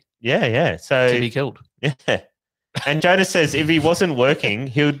bee. Yeah. So to be killed. Yeah. And Jonah says if he wasn't working,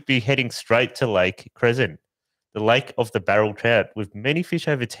 he would be heading straight to Lake Crescent, the lake of the barrel trout, with many fish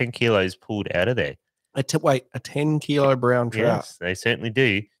over 10 kilos pulled out of there. A 10-kilo brown trout. Yes, they certainly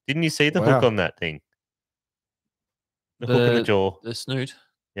do. Didn't you see the hook on that thing? The hook in the jaw. The snoot.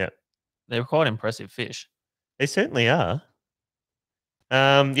 Yeah. They were quite impressive fish. They certainly are.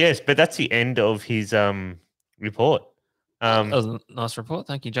 Yes, but that's the end of his report. That was a nice report.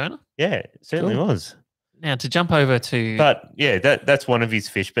 Thank you, Jonah. Yeah, it certainly was. Now to jump over to... But yeah, that's one of his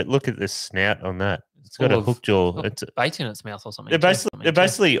fish. But look at the snout on that. It's got a hook jaw. It's bait in its mouth or something. They're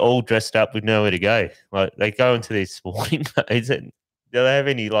basically all dressed up with nowhere to go. Like they go into these spawning modes. Do they have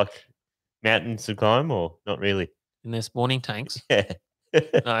any like mountains to climb or not really? In their spawning tanks? Yeah.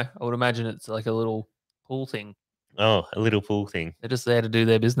 No, I would imagine it's like a little pool thing. Oh, a little pool thing. They're just there to do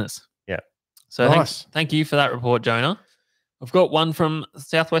their business. Yeah. So nice. Thank you for that report, Jonah. I've got one from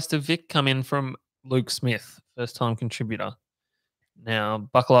southwest of Vic come in from Luke Smith, first-time contributor. Now,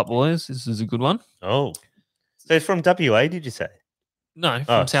 buckle up, boys. This is a good one. Oh. So from WA, did you say? No,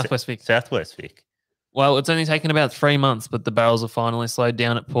 from Southwest Vic. Southwest Vic. Well, it's only taken about 3 months, but the barrels have finally slowed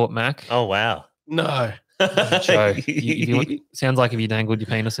down at Port Mac. Oh, wow. No. Joe, sounds like if you dangled your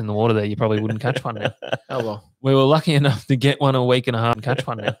penis in the water there, you probably wouldn't catch one now. Oh, well. We were lucky enough to get one a week and a half and catch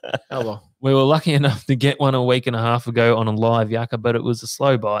one now. Oh, well. We were lucky enough to get one a week and a half ago on a live yakka, but it was a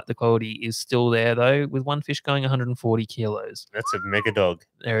slow bite. The quality is still there, though, with one fish going 140 kilos. That's a mega dog.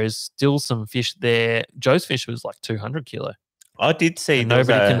 There is still some fish there. Joe's fish was like 200 kilo. I did see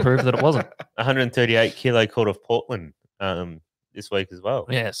nobody can prove that it wasn't. 138 kilo caught off Portland this week as well.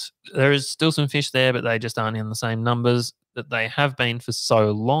 Yes, there is still some fish there, but they just aren't in the same numbers that they have been for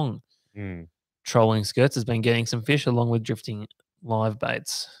so long. Trolling Skirts has been getting some fish along with drifting live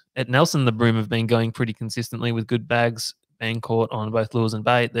baits. At Nelson, the Broom have been going pretty consistently with good bags being caught on both lures and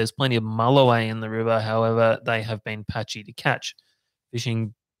bait. There's plenty of mulloway in the river. However, they have been patchy to catch.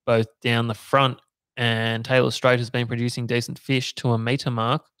 Fishing both down the front and Taylor Strait has been producing decent fish to a metre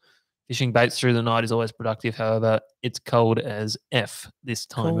mark. Fishing baits through the night is always productive. However, it's cold as F this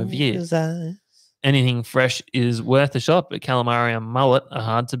time of year. Anything fresh is worth a shot, but calamari and mullet are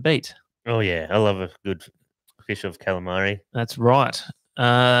hard to beat. Oh, yeah. I love a good fish of calamari. That's right.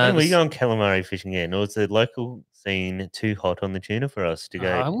 When were you going calamari fishing again? Or is the local scene too hot on the tuna for us to go?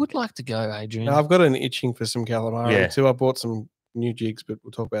 I would like to go, Adrian. No, I've got an itching for some calamari Yeah. too. I bought some new jigs, but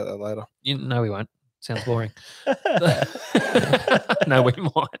we'll talk about that later. No, we won't. Sounds boring. No, we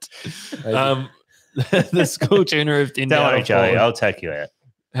might. The school tuna of Tyndale. Don't worry, Joey. I'll take you out.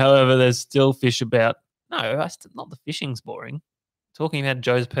 However, there's still fish about. No, not the fishing's boring. Talking about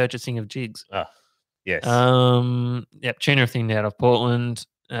Joe's purchasing of jigs. Oh, yes. Yep, tuna of Tyndale out of Portland.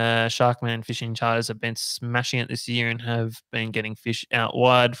 Sharkman fishing charters have been smashing it this year and have been getting fish out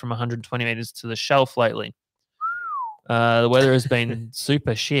wide from 120 meters to the shelf lately. The weather has been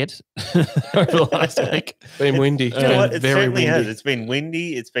super shit over the last week. It's been windy. You know what? It very certainly windy. has. It's been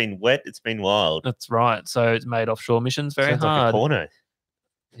windy. It's been wet. It's been wild. That's right. So it's made offshore missions very Sounds hard. like a porno.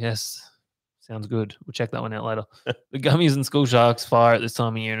 Yes. Sounds good. We'll check that one out later. The gummies and school sharks fire at this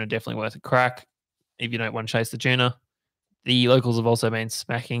time of year and are definitely worth a crack if you don't want to chase the tuna. The locals have also been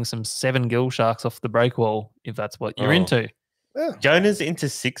smacking some 7 gill sharks off the break wall, if that's what you're into. Yeah. Jonah's into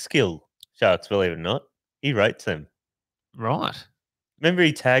 6 gill sharks, believe it or not. He rates them. Right. Remember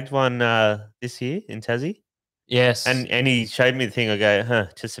he tagged one this year in Tassie? Yes. And he showed me the thing. I go,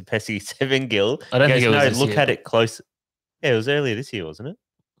 just a pesky 7 gill. I don't he think goes, it was no, this look year, at but- it close. Yeah, it was earlier this year, wasn't it?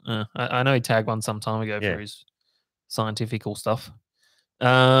 I know he tagged one some time ago Yeah. for his scientifical stuff.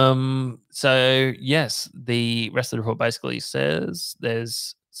 So yes, the rest of the report basically says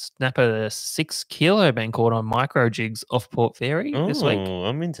there's snapper 6 kilo being caught on micro jigs off Port Fairy this week, Oh,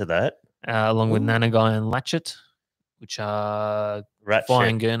 I'm into that. along with Nanagai and Latchet, which are Rat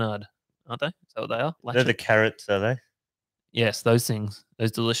flying shit. gurnard, aren't they? Is that what they are? They're the Latchet? carrots, are they? Yes, those things,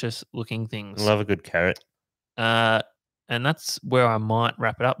 those delicious looking things. Love a good carrot. And that's where I might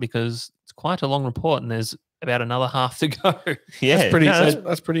wrap it up because it's quite a long report and there's about another half to go. Yeah, That's pretty. no,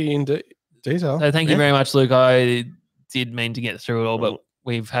 That's pretty in detail. So thank you Yeah. very much, Luke. I did mean to get through it all, but Oh.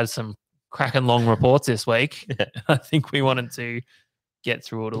 we've had some cracking long reports this week. Yeah. I think we wanted to get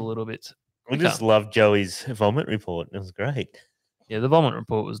through it a little bit. we quicker. just love Joey's vomit report. It was great. Yeah, the vomit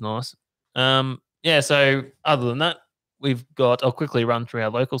report was nice. So other than that, I'll quickly run through our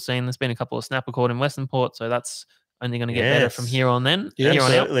local scene. There's been a couple of snapper caught in Western Port, so that's only going to get better from Yes. here on then. Yeah, Here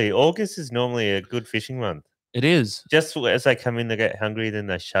on out. Absolutely. August is normally a good fishing month. It is. Just as they come in, they get hungry, then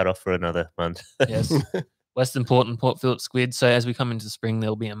they shut off for another month. Yes. Western Port and Port Phillip squid. So as we come into spring,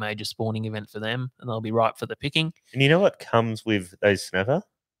 there'll be a major spawning event for them and they'll be ripe for the picking. And you know what comes with those snapper?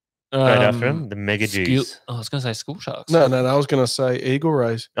 Right after them? The mega juice. I was going to say school sharks. No, I was going to say eagle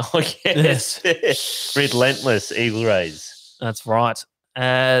rays. Oh, yes. Relentless eagle rays. That's right.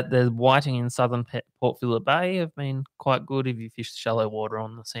 The whiting in southern Port Phillip Bay have been quite good if you fish shallow water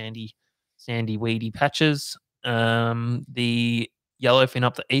on the sandy, weedy patches. The yellowfin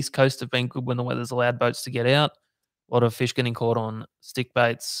up the east coast have been good when the weather's allowed boats to get out. A lot of fish getting caught on stick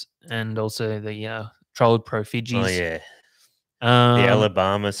baits and also the trolled pro Fidjis. Oh, yeah. The Um,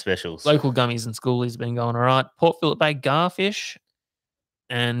 Alabama specials. local gummies and schoolies have been going all right. Port Phillip Bay garfish.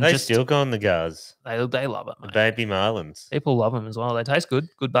 And They just, still go on the gars. they love it, The mate. baby marlins. People love them as well. They taste good.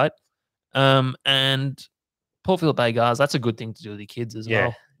 Good bait. And Port Phillip Bay Gars, that's a good thing to do with your kids as Yeah,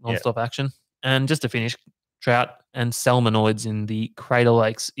 well. Non-stop action. And just to finish, trout and salmonoids in the crater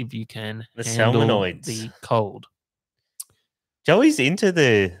lakes if you can The handle salmonoids. the cold. Joey's into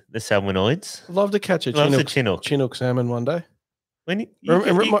the salmonoids. Love to catch a Loves the Chinook, Chinook. salmon one day. When you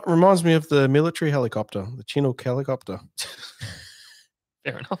Reminds me of the military helicopter, the Chinook helicopter.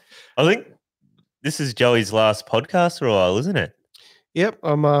 Fair enough. I think this is Joey's last podcast for a while, isn't it? Yep,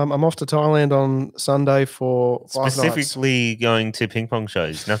 I'm off to Thailand on Sunday for 5 nights. Specifically going to ping pong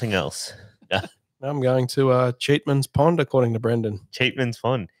shows, nothing else. I'm going to Cheatman's Pond, according to Brendan. Cheatman's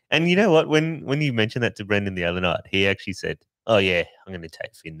fun. And you know what? When you mentioned that to Brendan the other night, he actually said, "Oh yeah, I'm going to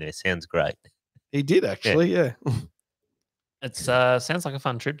take Finn there. Sounds great." He did actually, yeah. It sounds like a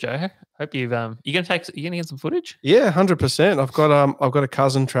fun trip, Joe. Hope you've you gonna get some footage? Yeah, 100%. I've got a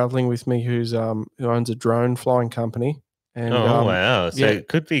cousin traveling with me who owns a drone flying company. And wow! So yeah. it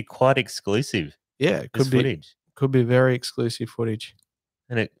could be quite exclusive. Yeah, it This footage, could be very exclusive footage.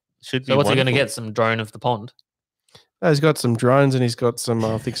 and it should be. So what's he gonna wonderful. get? Some drone of the pond? He's got some drones and he's got some,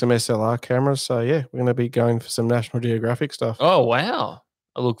 I think, some SLR cameras. So yeah, we're going to be going for some National Geographic stuff. Oh wow!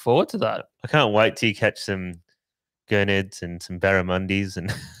 I look forward to that. I can't wait till you catch some gurnards and some barramundis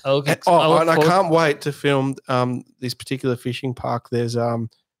and I look And I can't wait to film this particular fishing park. There's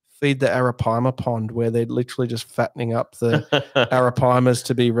Feed the Arapaima Pond where they're literally just fattening up the Arapaimas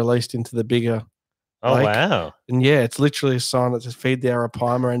to be released into the bigger. oh Like- wow! And yeah, it's literally a sign that says Feed the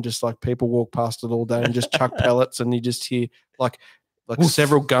Arapaima, and just like people walk past it all day and just chuck pellets, and you just hear like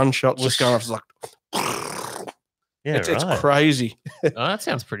several gunshots just going off. It's like Yeah, it's right. crazy. Oh, that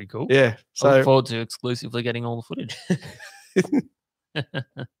sounds pretty cool. Yeah. I look So forward to exclusively getting all the footage.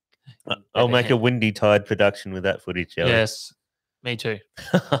 I'll make a Windy Tide production with that footage. Joey. Yes, me too.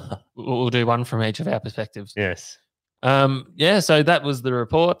 We'll do one from each of our perspectives. Yes. Yeah, so that was the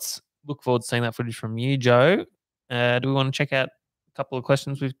reports. Look forward to seeing that footage from you, Joe. Do we want to check out a couple of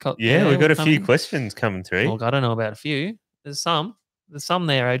questions we've got? Yeah, we've got a few coming? questions coming through. Look, I don't know about a few. There's some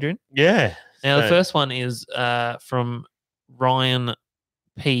there, Adrian. Yeah. Now, the so- first one is from Ryan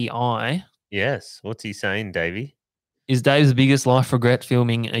P.I. Yes. What's he saying, Davey? Is Dave's biggest life regret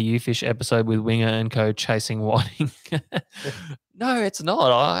filming a U-Fish episode with Winger and Co. chasing whiting? No, it's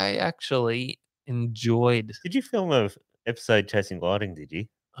not. I actually enjoyed. Did you film a episode chasing whiting? Did you?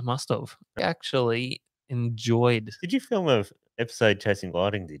 I must have. I actually enjoyed. Did you film a episode chasing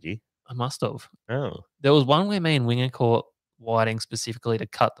whiting? Did you? I must have. Oh. There was one where me and Winger caught whiting specifically to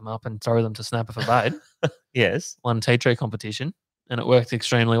cut them up and throw them to snapper for bait. Yes. One tea tree competition, and it worked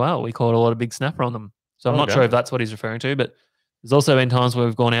extremely well. We caught a lot of big snapper on them. So I'm not sure if that's what he's referring to, but there's also been times where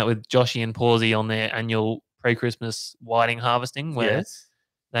we've gone out with Joshy and Pawsey on their annual pre-Christmas whiting harvesting where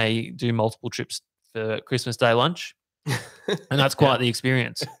they do multiple trips for Christmas Day lunch. And that's quite the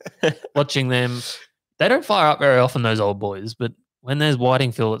experience. Watching them, they don't fire up very often, those old boys, but when there's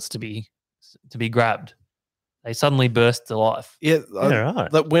whiting fillets to be grabbed, they suddenly burst to life. Yeah,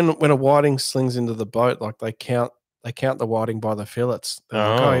 right. That when a whiting slings into the boat, like they count the whiting by the fillets. They're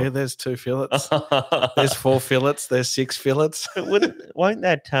like, oh yeah, there's 2 fillets. There's 4 fillets. There's 6 fillets. But won't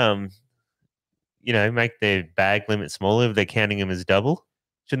that make their bag limit smaller if they're counting them as double?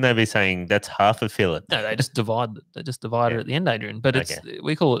 Shouldn't they be saying that's half a fillet? No, they just divide. They just divide it at the end, Adrian. But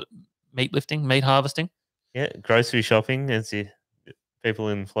we call it meat lifting, meat harvesting. Yeah, grocery shopping, as the people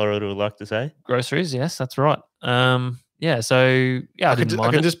in Florida would like to say. Groceries, yes, that's right. I can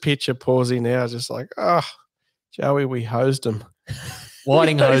just picture Pawsey now, just like, Joey, we hosed him.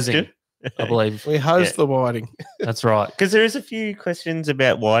 Whiting hosing, I believe. We hosed the whiting. That's right. Because there is a few questions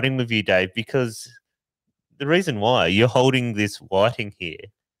about whiting with you, Dave, because the reason why you're holding this whiting here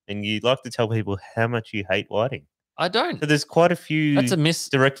and you like to tell people how much you hate whiting. I don't. So there's quite a few That's a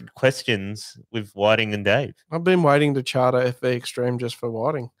misdirected questions with Whiting and Dave. I've been waiting to charter FV Extreme just for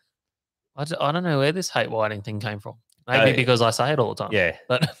whiting. I don't know where this hate whiting thing came from. Maybe because I say it all the time. Yeah.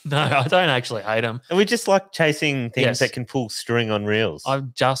 But no, I don't actually hate them. And we just like chasing things that can pull string on reels. I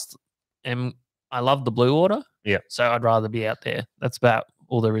love the blue water. Yeah. So I'd rather be out there. That's about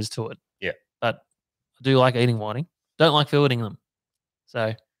all there is to it. Yeah. But I do like eating whiting. Don't like filleting them.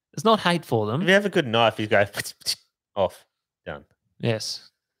 So it's not hate for them. If you have a good knife, you go off. Done. Yes.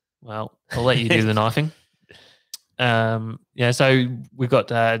 Well, I'll let you do the knifing. So we've got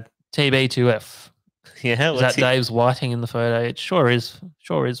TB2F. Yeah. Is that Dave's whiting in the photo? It sure is,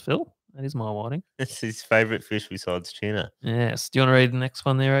 Phil. That is my whiting. It's his favourite fish besides tuna. Yes. Do you want to read the next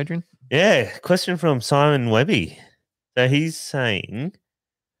one there, Adrian? Yeah. Question from Simon Webby. So he's saying,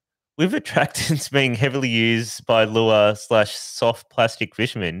 with attractants being heavily used by lure/soft plastic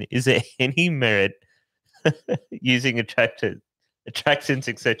fishermen, is there any merit using attractants,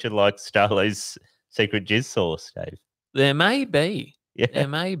 etc., like Starlow's secret jizz sauce, Dave? There may be. Yeah. There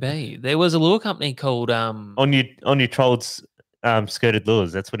may be. There was a lure company called on your Troll's skirted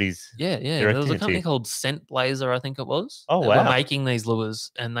lures. That's what he's There was a company called Scent Blazer, I think it was. Oh, they wow. were making these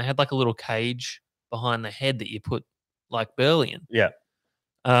lures, and they had like a little cage behind the head that you put like burley in. Yeah.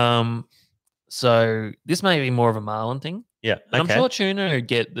 So this may be more of a marlin thing. Yeah. But I'm sure tuna who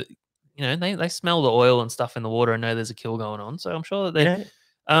get the, they smell the oil and stuff in the water and know there's a kill going on. So I'm sure that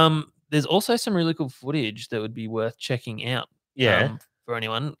there's also some really cool footage that would be worth checking out. Yeah. For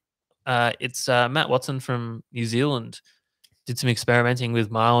anyone. It's Matt Watson from New Zealand did some experimenting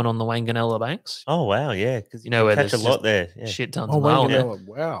with marlin on the Wanganella banks. Oh wow, yeah, because where catch a lot there. Yeah. Shit tons of marlin. Wanganella,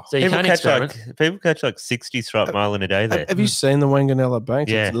 wow. So people catch like 60 striped marlin a day there. Have you seen the Wanganella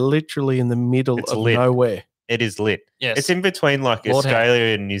banks? Yeah. It's literally in the middle of nowhere. It is lit. Yes. It's in between like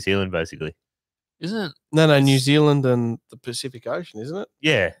Australia and New Zealand, basically. Isn't it? No, New Zealand and the Pacific Ocean, isn't it?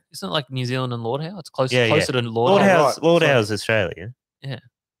 Yeah. Isn't it like New Zealand and Lord Howe? It's closer to Lord Howe. Lord Howe's Australia. Yeah.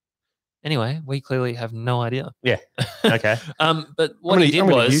 Anyway, we clearly have no idea. Yeah. Okay. But what he did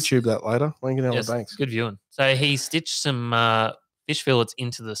was YouTube that later. Wanganella banks. Good viewing. So he stitched some fish fillets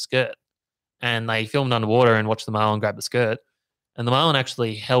into the skirt, and they filmed underwater and watched the marlin grab the skirt, and the marlin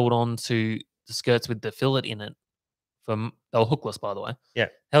actually held on to the skirts with the fillet in it. They were hookless, by the way. Yeah.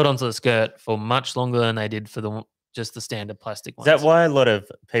 Held onto the skirt for much longer than they did for just the standard plastic ones. Is that why a lot of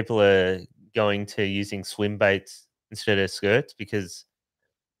people are going to using swim baits instead of skirts? Because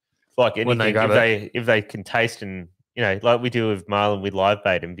like anything, if they can taste and like we do with marlin, we live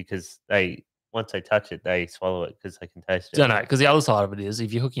bait them because once they touch it, they swallow it because they can taste it. Don't know, because the other side of it is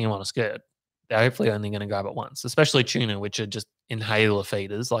if you're hooking them on a skirt, they're hopefully only going to grab it once, especially tuna, which are just inhaler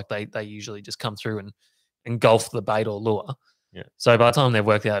feeders. Like they usually just come through and engulf the bait or lure. Yeah. So by the time they've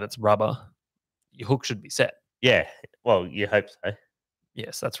worked out it's rubber, your hook should be set. Yeah. Well, you hope so.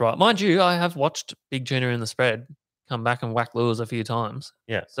 Yes, that's right. Mind you, I have watched big tuna in the spread come back and whack lures a few times.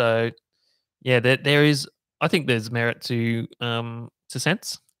 Yeah. So yeah, there is. I think there's merit to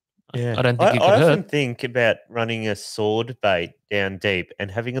scents. Yeah. I don't think it could I hurt. often think about running a sword bait down deep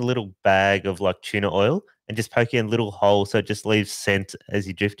and having a little bag of like tuna oil and just poking a little hole so it just leaves scent as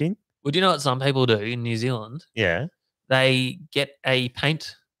you're drifting. Well, do you know what some people do in New Zealand? Yeah. They get a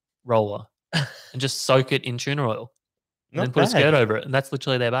paint roller and just soak it in tuna oil and then put a skirt over it, and that's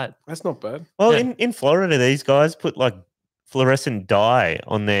literally their bait. That's not bad. Well, in Florida, these guys put like fluorescent dye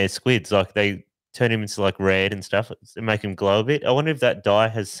on their squids. Like they turn them into like red and stuff to make them glow a bit. I wonder if that dye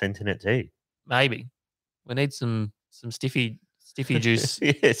has scent in it too. Maybe. We need some stiffy juice.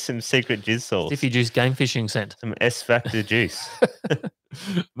 Yeah, some secret jizz sauce. Stiffy juice game fishing scent. Some S Factor juice.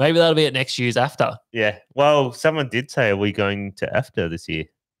 Maybe that'll be at next year's after. Yeah. Well, someone did say, are we going to after this year?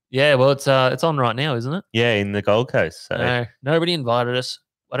 Yeah, well, it's on right now, isn't it? Yeah, in the Gold Coast. So. No, nobody invited us.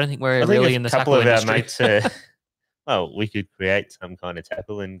 I don't think we're really in the tackle industry. A couple of our mates, well, we could create some kind of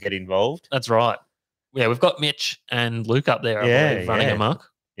tackle and get involved. That's right. Yeah, we've got Mitch and Luke up there, I believe, running amok.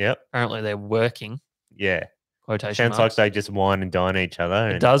 Yep. Apparently they're working. Yeah. Quotation Sounds marks. like they just wine and dine each other.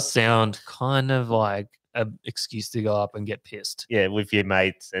 It does sound kind of like an excuse to go up and get pissed. Yeah, with your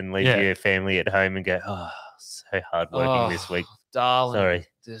mates and leave your family at home and go, oh, so hard working this week. Darling. Sorry.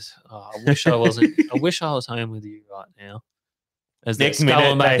 I wish I wasn't. I wish I was home with you right now. As next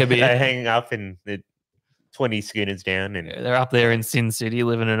minute, they hang up and the 20 schooners down. And they're up there in Sin City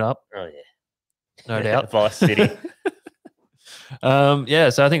living it up. Oh, yeah. No doubt. Vice City. Yeah,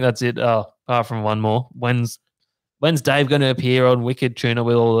 so I think that's it. Oh, apart from one more. When's Dave going to appear on Wicked Tuna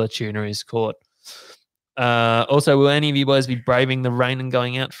with all the tuna he's caught? Also, will any of you boys be braving the rain and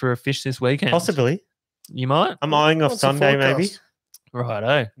going out for a fish this weekend? Possibly. You might? I'm eyeing off Sunday, maybe.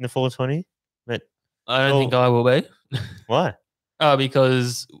 Righto. In the 420. But I don't think I will be. Why?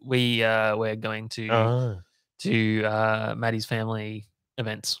 Because we're going to Maddie's family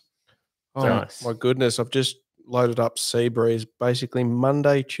events. Oh, nice. My goodness. I've just loaded up Sea Breeze basically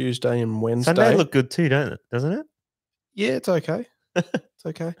Monday, Tuesday, and Wednesday. Sunday look good too, doesn't it? Yeah, it's okay. It's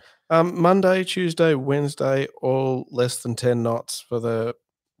okay. Monday, Tuesday, Wednesday, all less than 10 knots for the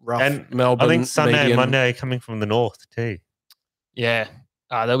rough and Melbourne. I think Sunday medium. and Monday coming from the north too. Yeah.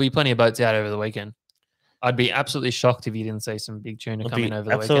 There'll be plenty of boats out over the weekend. I'd be absolutely shocked if you didn't see some big tuna coming over the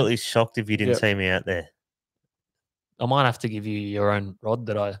weekend. Absolutely shocked if you didn't see me out there. I might have to give you your own rod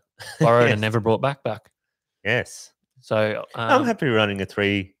that I borrowed and never brought back. Yes. So I'm happy running a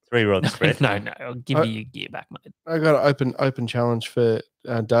three rod spread. No, I'll give you your gear back, mate. I got an open challenge for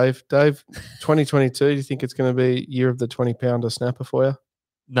Dave. Dave, 2022. Do you think it's going to be year of the 20-pounder snapper for you?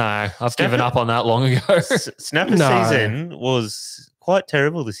 No, I've given up on that long ago. Snapper season was quite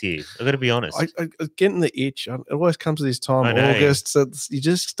terrible this year. I've got to be honest. I getting the itch. It always comes to this time, August. So you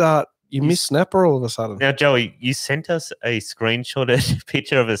just start. You miss snapper all of a sudden. Now, Joey, you sent us a screenshotted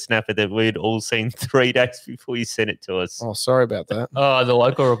picture of a snapper that we'd all seen 3 days before you sent it to us. Oh, sorry about that. Oh, the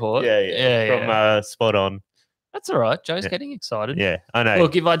local report. Yeah. From Spot On. That's all right. Joe's getting excited. Yeah, I know.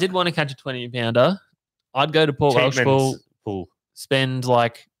 Look, if I did want to catch a 20-pounder, I'd go to Port Welsh Pool, spend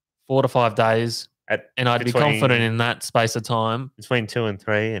like 4 to 5 days, and I'd be confident in that space of time. Between 2 and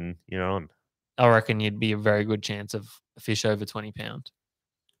 3, and you're on. I reckon you'd be a very good chance of a fish over 20 pound.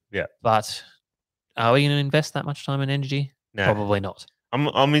 Yeah. But are we going to invest that much time and energy? No. Probably not.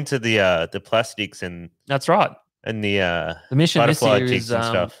 I'm into the plastics and that's right. And the mission this year is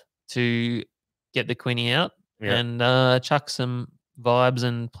stuff. To get the Quinny out and chuck some vibes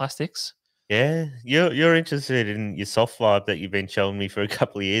and plastics. Yeah, you're interested in your soft vibe that you've been showing me for a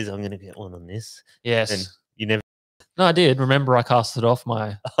couple of years. I'm going to get one on this. Yes. And you never. No, I did. Remember, I cast it off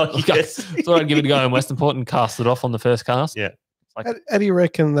my. Yes. Thought I'd give it a go in Western Port and cast it off on the first cast. Yeah. Like, how do you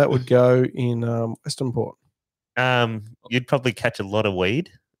reckon that would go in Western Port? You'd probably catch a lot of weed.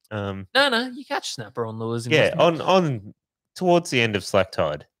 No, you catch snapper on lures. On towards the end of slack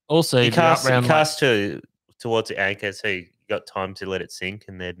tide. Also, you cast towards the anchor, so you got time to let it sink,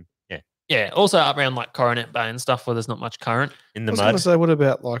 and then also up around like Coronet Bay and stuff where there's not much current in the mud. I was going to say, what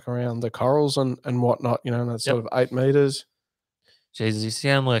about like around the corals and whatnot? You know, that's sort of 8 meters. Jesus, you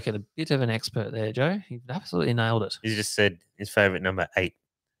sound like a bit of an expert there, Joe. You've absolutely nailed it. He just said his favorite number 8.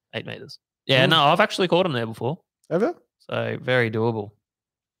 8 meters. Yeah, no, I've actually caught him there before. Have you? So very doable.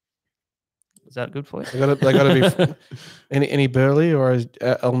 Is that good for you? They got to be any burley or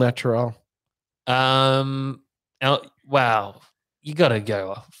El Natural. Wow, you got to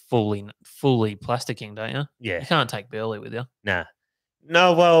go fully plasticking, don't you? Yeah, you can't take burley with you. Nah,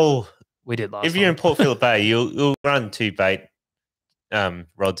 no. Well, we did last. If you're in Port Phillip Bay, you'll run 2 bait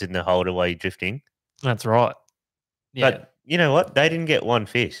rods in the holder while you're drifting. That's right. Yeah. But you know what? They didn't get one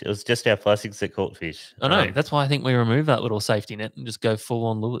fish. It was just our plastics that caught fish. I know. That's why I think we remove that little safety net and just go full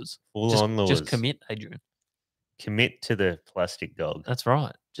on lures. Just commit, Adrian. Commit to the plastic dog. That's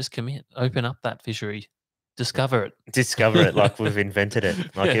right. Just commit. Open up that fishery. Discover it. Discover it like we've invented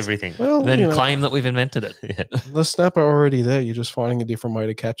it, like everything. Well, then claim that we've invented it. Yeah. The snapper already there. You're just finding a different way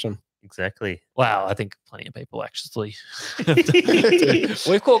to catch them. Exactly. Wow, I think plenty of people actually.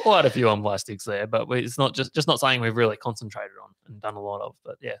 We've caught quite a few on plastics there, but it's not just not something we've really concentrated on and done a lot of.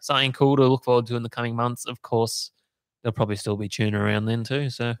 But yeah, something cool to look forward to in the coming months. Of course, There'll probably still be tuna around then too.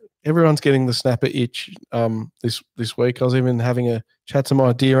 So everyone's getting the snapper itch this week. I was even having a chat to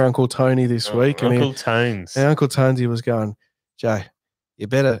my dear Uncle Tony this week. Uncle Tones. And Uncle Tonesy was going, Jay, you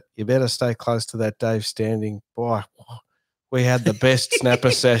better stay close to that Dave Standing. Boy, we had the best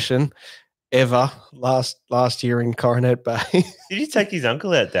snapper session ever last year in Coronet Bay. Did you take his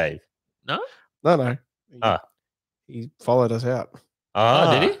uncle out, Dave? no. No. He followed us out.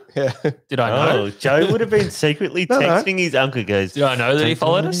 Oh, did he? Yeah. Did I know? Oh, Joe would have been secretly texting his uncle. Goes, did I know that he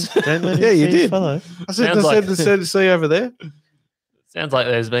followed us? Don't let him Yeah, you see did. Follow. I said, see over there. Sounds like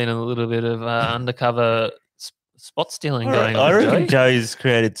there's been a little bit of undercover spot stealing going on. I reckon Joe. Joe's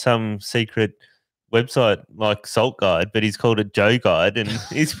created some secret website like Salt Guide, but he's called it Joe Guide, and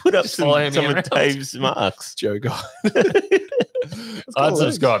he's put up some follow me of around. Dave's marks. Joe guy. I'd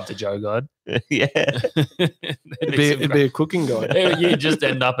subscribe to Joe Guide. Yeah. It'd be a cooking guide. You just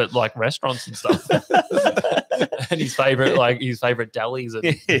end up at like restaurants and stuff. And his favorite delis.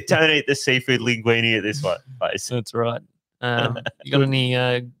 And Don't eat the seafood linguine at this one place. that's right. You got any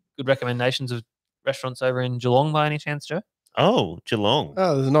good recommendations of restaurants over in Geelong by any chance, Joe? Oh, Geelong.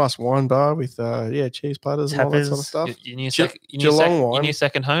 Oh, there's a nice wine bar with cheese platters and all that sort of stuff. Your new Geelong wine. Your new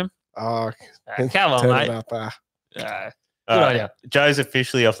second home? Oh, Come on, turn mate. it up, Good idea. Joe's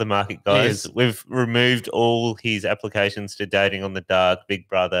officially off the market, guys. We've removed all his applications to Dating on the Dark, Big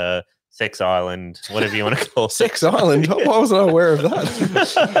Brother, Sex Island, whatever you want to call it. Sex Island? Why wasn't I aware of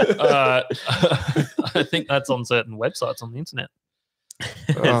that? I think that's on certain websites on the internet.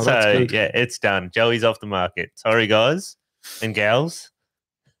 Oh, that's good. Yeah, it's done. Joey's off the market. Sorry, guys and gals.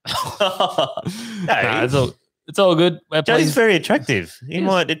 No, it's all good. Joey's very attractive. He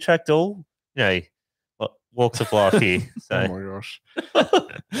might attract all, walks of life here. So. Oh my gosh.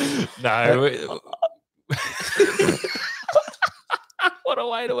 No. What a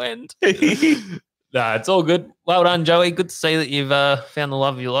way to end. No, it's all good. Well done, Joey. Good to see that you've found the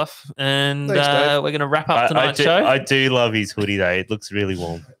love of your life. And Thanks, Dave. we're going to wrap up tonight's show. I do love his hoodie, though. It looks really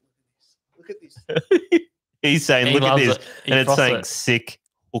warm. Look at this. He's saying, He look at loves this. it. He And it's froths saying it. sick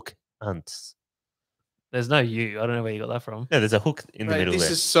hook hunts. There's no you. I don't know where you got that from. No, there's a hook in the Mate, middle this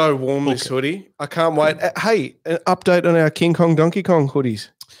there. is so warm, this hoodie. I can't wait. Hey, an update on our King Kong Donkey Kong hoodies.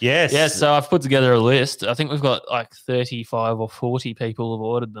 Yes. Yeah, so I've put together a list. I think we've got like 35 or 40 people have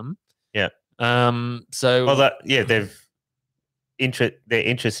ordered them. Yeah. So Well, they're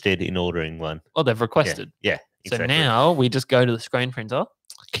interested in ordering one. they've requested. Yeah. Exactly. So now we just go to the screen printer.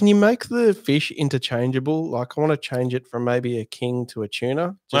 Can you make the fish interchangeable? Like, I want to change it from maybe a king to a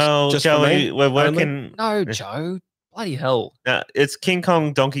tuna. Just for me, Joey, we're only? working. No, Joe. Bloody hell. No, it's King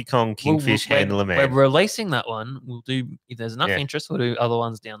Kong, Donkey Kong, Kingfish, Handler Man. We're releasing that one. We'll do, if there's enough interest, we'll do other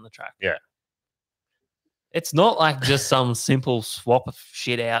ones down the track. Yeah. It's not like just some simple swap of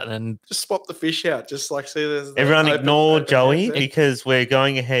shit out and Just swap the fish out. Just like, see, there's Everyone ignore Joey because we're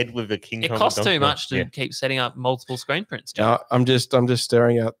going ahead with a King it Kong. costs Donkey too Kong. much to keep setting up multiple screen prints. Joe. No, I'm just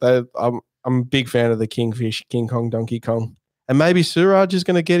staring at. I'm a big fan of the Kingfish, King Kong, Donkey Kong, and maybe Suraj is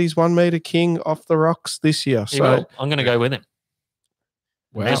going to get his 1 meter king off the rocks this year. He So will. I'm going to go with him.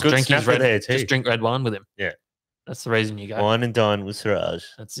 wow. Just Good drink his snapper red. there too. Just drink red wine with him. Yeah. That's the reason you go. Wine and dine with Siraj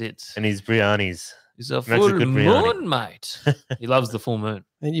That's it. and his Brianis. He's a Makes a full good biryani. moon, mate. He loves the full moon.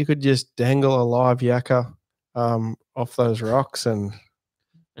 and you could just dangle a live yakka off those rocks, and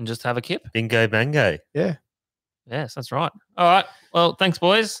And just have a kip. Bingo bango. yeah, Yes, that's right. All right. Well, thanks,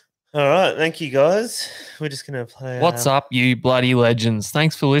 boys. All right. Thank you, guys. We're just going to play. What's up, you bloody legends?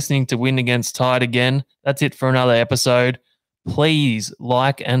 Thanks for listening to Win Against Tide again. That's it for another episode. Please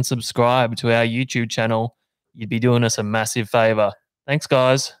like and subscribe to our YouTube channel. You'd be doing us a massive favor. Thanks,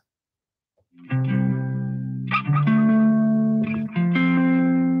 guys.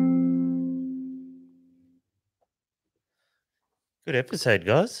 Good episode,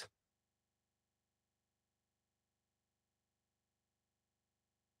 guys.